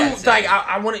hate do that like saying.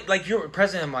 I want to like you're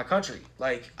president of my country.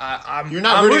 Like I'm. You're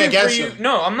not I'm rooting for against you. him.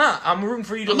 No, I'm not. I'm rooting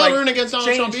for you to I'm not like. rooting against Donald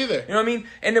change. Trump either. You know what I mean?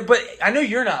 And but I know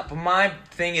you're not. But my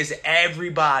thing is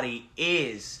everybody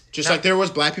is Just Not- like there was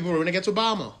black people rooting against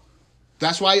Obama.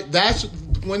 That's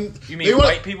when You mean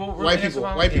white people rooting white against people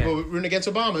Obama? white Yeah. people rooting against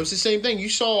Obama. It was the same thing. You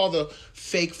saw all the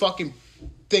fake fucking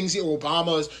things that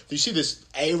Obama's. You see this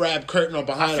Arab curtain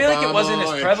behind Obama. I feel like it wasn't as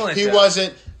and prevalent, He though.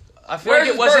 wasn't. I feel Where's like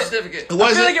it his wasn't. birth certificate? It I feel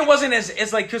wasn't. like it wasn't as.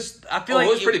 It's like because I feel Oh, like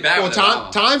it was pretty bad. Well, with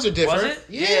Obama. times are different. Was it?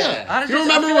 Yeah. I You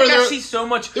remember I feel where like I there, see so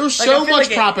much. there was like, so I feel much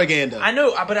like propaganda. I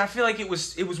know, but I feel like it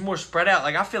was more spread out.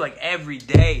 Like I feel like every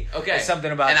day, Okay. it's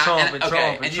something about and Trump and, and okay.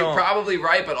 Trump and and Trump. you're probably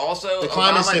right, but also The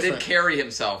climate's Obama did different. carry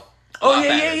himself. a Oh, lot yeah,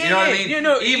 better. yeah, You know what I yeah, mean? you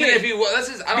know, Even yeah. if he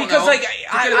was, I don't because know. like He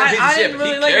could've been a piece of I shit, didn't but he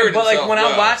really like him, carried but like himself when I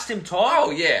well. watched him talk,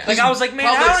 Oh yeah. like I was like, man, I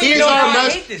public don't He even is know our how I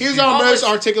most. hate this. He was dude. our most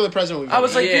Public- articulate president we've I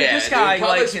was ever like, had. dude, yeah, this guy, public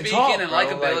like, can speaking talk, and bro,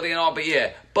 likability like- and all, but yeah,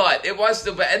 but it was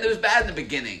still bad, and it was bad in the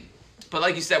beginning. But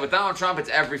like you said, with Donald Trump, it's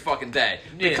every fucking day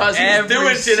Yeah, because he's every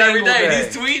doing shit every single day. day.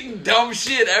 He's tweeting dumb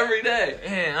shit every day.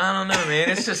 Man, I don't know, man.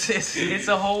 It's just it's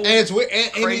a whole. And it's weird,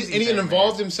 and Crazy he thing,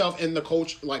 involved man. himself in the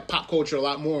culture, like pop culture, a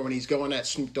lot more when he's going at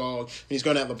Snoop Dogg, when he's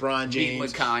going at LeBron James, Meeting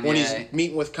with Kanye. when he's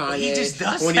meeting with Kanye, He just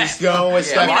does when that. he's going with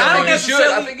Yeah, stuff. I mean, I I think don't he should.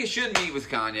 necessarily- I think he should meet with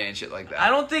Kanye and shit like that. I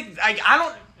don't think I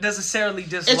don't necessarily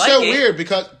dislike It's so it. weird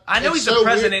because I know it's he's so the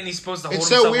president weird. and he's supposed to hold It's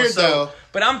himself so weird, with so, though.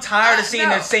 but I'm tired of seeing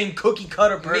No. that same cookie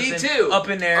cutter person Me too. up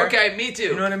in there. Okay, me too.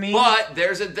 You know what I mean? But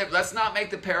there's let's not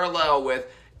make the parallel with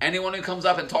anyone who comes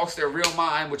up and talks their real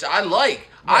mind, which I like.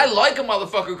 Right. I like a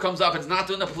motherfucker who comes up and's not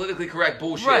doing the politically correct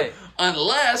bullshit. Right.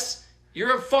 Unless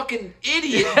You're a fucking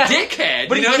idiot, dickhead.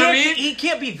 But you know what I mean? He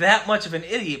can't be that much of an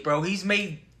idiot, bro. He's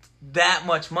made that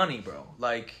much money, bro.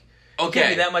 Like, he can't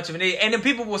be that much of an idiot. And then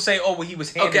people will say, "Oh, well, he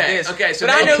was handed this." Okay, so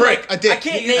but I know, prick, like, a dick. I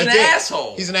can't. He's an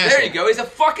asshole. He's an asshole. There you go. He's a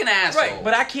fucking asshole. Right,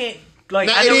 but I can't. Like,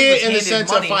 Not I know he idiot was in the handed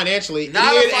sense money. of financially.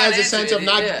 Not idiot a as a financial sense of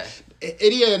not idiot,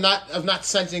 idiot of not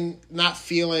sensing, not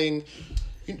feeling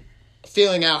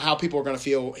out how people are going to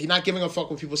feel. He's not giving a fuck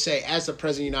what people say as the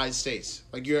president of the United States.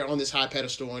 Like, you're on this high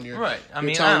pedestal and you're Right. I you're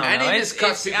mean, telling- I don't know. And he It's, just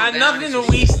cuts people down. nothing It's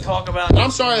to just- we talk about.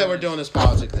 I'm sorry that we're doing this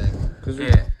politics thing.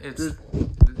 Yeah, it's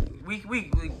we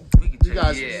can You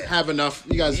guys Yeah. have enough.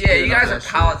 You guys. Yeah, you figured out guys are that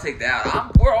shit. politicked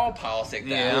out. We're all politicked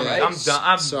Yeah, out, right? I'm done.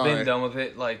 I've Sorry. been done with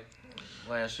it. Like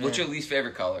last year. What's your least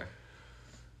favorite color?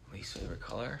 least favorite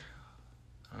color?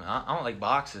 I don't like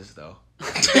boxes though.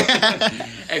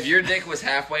 If your dick was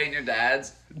halfway in your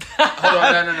dad's, hold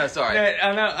on, no, sorry.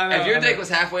 I know. If your dick was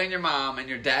halfway in your mom and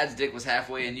your dad's dick was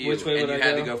halfway in you, Which way and would you I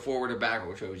had to go? go forward or backward,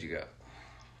 which way would you go?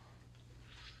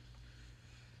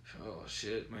 Oh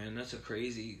shit, man, that's a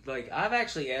crazy. Like, I've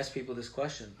actually asked people this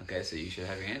question. Okay, so you should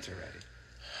have your answer ready.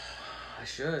 I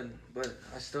should, but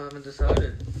I still haven't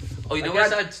decided. Oh, you know I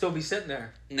guess what? I'd still be sitting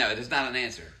there. No, there's not an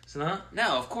answer. It's not.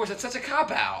 No, of course, that's such a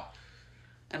cop out.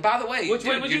 And by the way, Which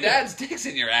way dude, would your you go? dad's dick's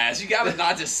in your ass. You gotta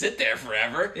not just sit there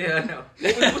forever. Yeah, I know.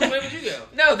 Which way would you go?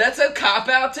 No, that's a cop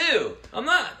out too. I'm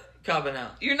not copping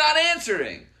out. You're not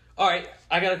answering. All right,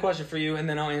 I got a question for you, and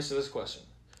then I'll answer this question.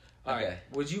 All right, Okay.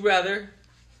 would you rather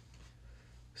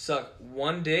suck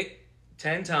one dick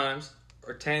 10 times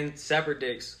or 10 separate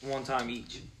dicks one time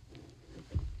each?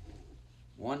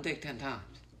 One dick 10 times.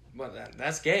 Well,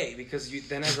 that's gay because you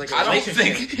then there's like a I don't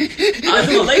relationship. think. There's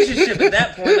a relationship at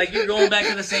that point. Like, you're going back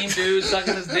to the same dude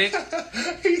sucking his dick.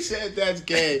 He said that's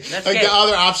gay. That's like gay. the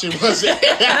other option was it.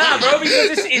 Nah, bro,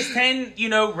 because it's 10,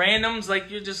 randoms.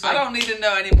 Like, you're just like. I don't need to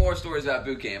know any more stories about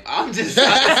boot camp. I'm just trying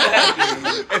to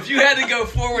say, if you had to go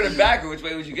forward and backward, which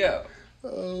way would you go?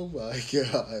 Oh my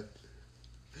god.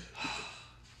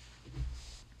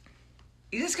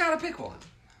 You just gotta pick one.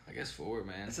 I guess forward,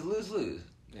 man. It's a lose-lose.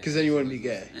 Because then you wouldn't be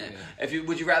gay. Yeah.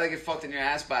 Would you rather get fucked in your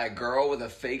ass by a girl with a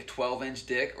fake 12-inch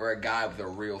dick or a guy with a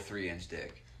real 3-inch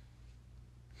dick?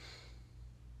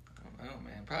 I don't know,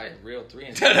 man. Probably a real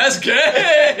 3-inch. That's gay.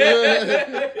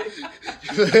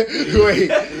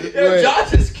 wait.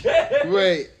 Josh is gay.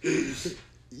 Wait.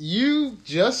 You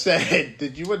just said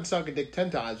that you wouldn't suck a dick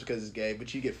 10 times because it's gay,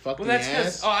 but you get fucked Well, in that's the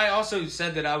because ass. I also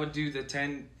said that I would do the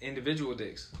 10 individual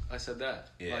dicks. I said that.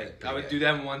 Yeah, like, pretty I would gay. do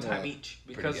them one time Yeah. each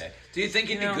Pretty because gay. Do you think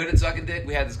you'd you know- be good at sucking dick?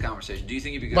 We had this conversation. Do you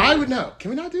think you'd be good? But I at would know.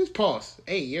 Can we not do this? Pause.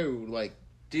 Hey, yo, like,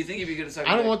 Do you think you'd be good at sucking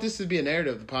I don't dick? want this to be a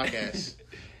narrative of the podcast.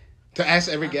 To ask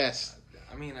every guest.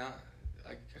 I mean,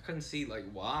 I couldn't see like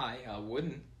why I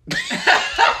wouldn't.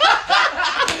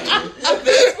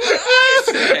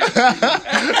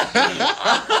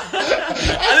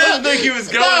 I didn't think he was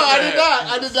going No, I there. did not.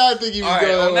 I did not think he was All right,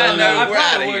 going on that that note, way. I we're outta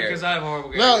probably would here. because I have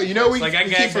horrible. No, you know, we like I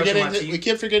keep gag brushing my forgetting. We teeth.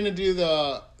 keep forgetting to do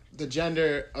the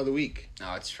gender of the week.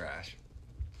 No, it's trash.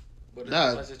 What is,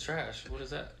 No. why is it trash? What is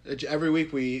that? Every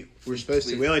week we're supposed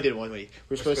to. We only did 1 week.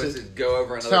 We're supposed Supposed to to go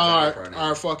over another tell gender our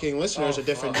pronoun. fucking listeners Oh, a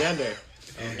different fuck. gender.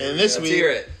 And this Let's week, hear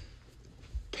it.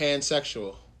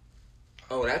 pansexual.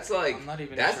 Oh, that's like I'm not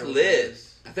even that's sure what lit. that is.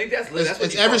 I think that's lit. It's, That's when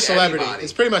it's you every fuck celebrity. anybody.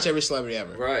 It's pretty much every celebrity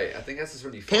ever. Right. I think that's just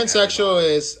when you fuck Pansexual everybody.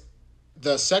 is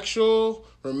the sexual,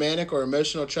 romantic, or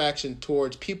emotional attraction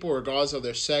towards people regardless of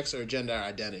their sex or gender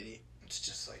identity. It's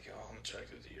just like, oh, I'm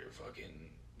attracted to your fucking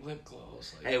lip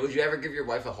gloss. Like, Hey, would you ever give your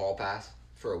wife a hall pass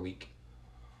for a week?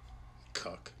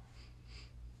 Cuck.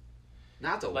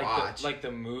 Not to like watch. like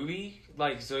the movie,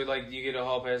 like so, like you get a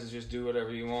hall pass and just do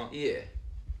whatever you want. Yeah.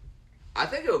 I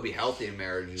think it would be healthy in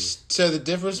marriages. So the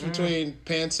difference between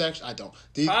pansexual, I don't.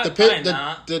 Probably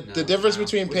not. The No, difference no.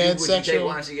 between Would you take one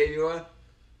pansexual. if she gave you one?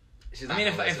 She's I not mean,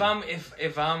 gonna if listen.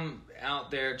 if I'm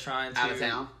out there trying to out of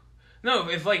town. No,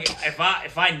 if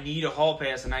I need a hall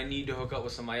pass and I need to hook up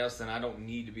with somebody else, then I don't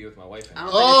need to be with my wife I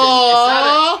anymore. don't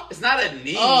Oh, think it's not a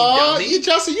need. oh, dummy. you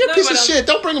Justin, you're a No, piece but of I'm- shit.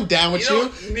 Don't bring him down with You you.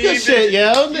 don't need Good shit, to-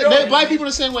 yo. you don't Black need- people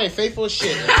the same way. Faithful as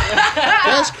shit.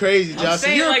 That's crazy, Justin.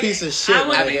 saying, You're like, a piece of shit. I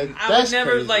would, nigga. I That's would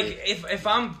never crazy. like if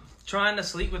I'm trying to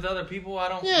sleep with other people, I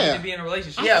don't Yeah. need to be in a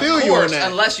relationship. Yeah, feel of you on course,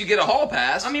 that. unless you get a hall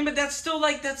pass. I mean, but that's still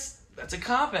like that's a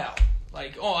cop out.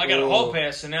 Like, oh, I got a hall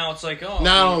pass, and now it's like, oh,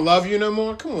 Now I don't love you no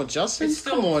more. Come on, Justin. It's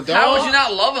still- Come on, dog. how would you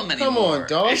not love him anymore? Come on,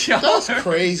 dog. Y'all That's are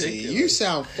crazy. ridiculous. You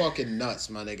sound fucking nuts,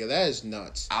 my nigga. That is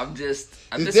nuts. I'm The just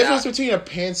difference out. between a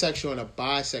pansexual and a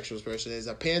bisexual person is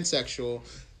a pansexual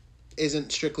isn't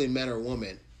strictly men or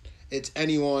women. It's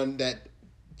anyone that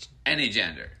Any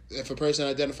gender. If a person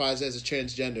identifies as a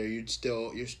transgender, you're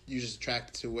just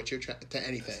attracted to what you're attracted to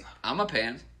anything. I'm a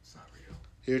pan. It's not real.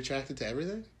 You're attracted to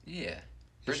everything? Yeah.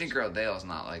 Brittany Girl Dale's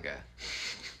not like a...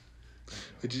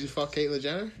 Would you just fuck Caitlyn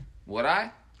Jenner? Would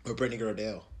I? Or Brittany Girl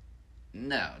Dale?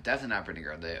 No, definitely not Brittany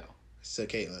Girl Dale. So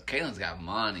Caitlyn. Caitlyn's got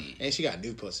money. And she got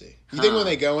new pussy. You think when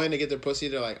they go in to get their pussy,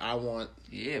 they're like, I want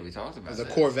Yeah, we talked about the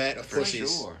that. Corvette of For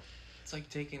pussies. sure. It's like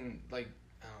taking, like,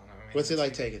 I don't know. Man. What's it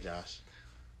like taking, Josh?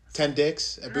 10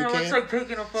 dicks at boot No, camp? it's like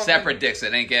taking a fucking... Separate dicks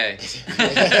that ain't gay.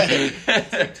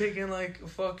 It's like taking, like, a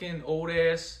fucking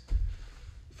old-ass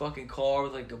fucking car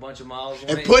with, like, a bunch of miles on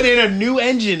And it. putting in a new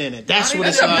engine in it. That's what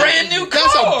That's it's a like. brand new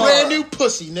That's a car. brand new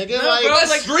pussy, nigga. No, like, bro, That's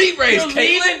like, street race, you're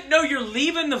Caitlyn. you're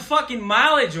leaving the fucking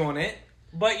mileage on it,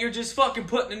 but you're just fucking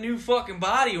putting a new fucking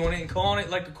body on it and calling it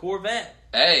like a Corvette.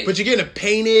 Hey. but you're getting it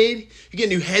painted. You get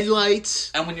new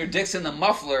headlights. And when your dick's in the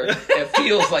muffler, it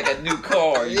feels like a new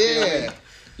car. You feel me? Yeah.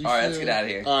 All right, let's get out of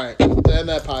here. All right, to end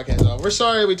that podcast off. We're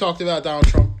sorry we talked about Donald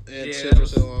Trump and Yeah, shit that for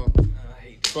was- so long, I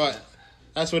hate but that.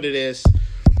 that's what it is.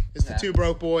 It's the Two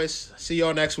Broke Boys. See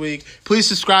y'all next week. Please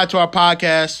subscribe to our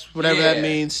podcast, whatever that Yeah.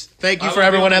 means. Thank you I for will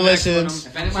everyone be that on the next one. listens.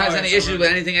 If anyone has any issues with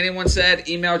anything anyone said,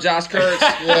 email Josh Kurtz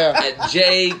Yeah. at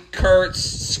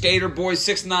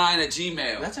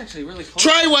jkurtzskaterboy69@gmail. That's actually really close.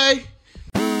 Treyway.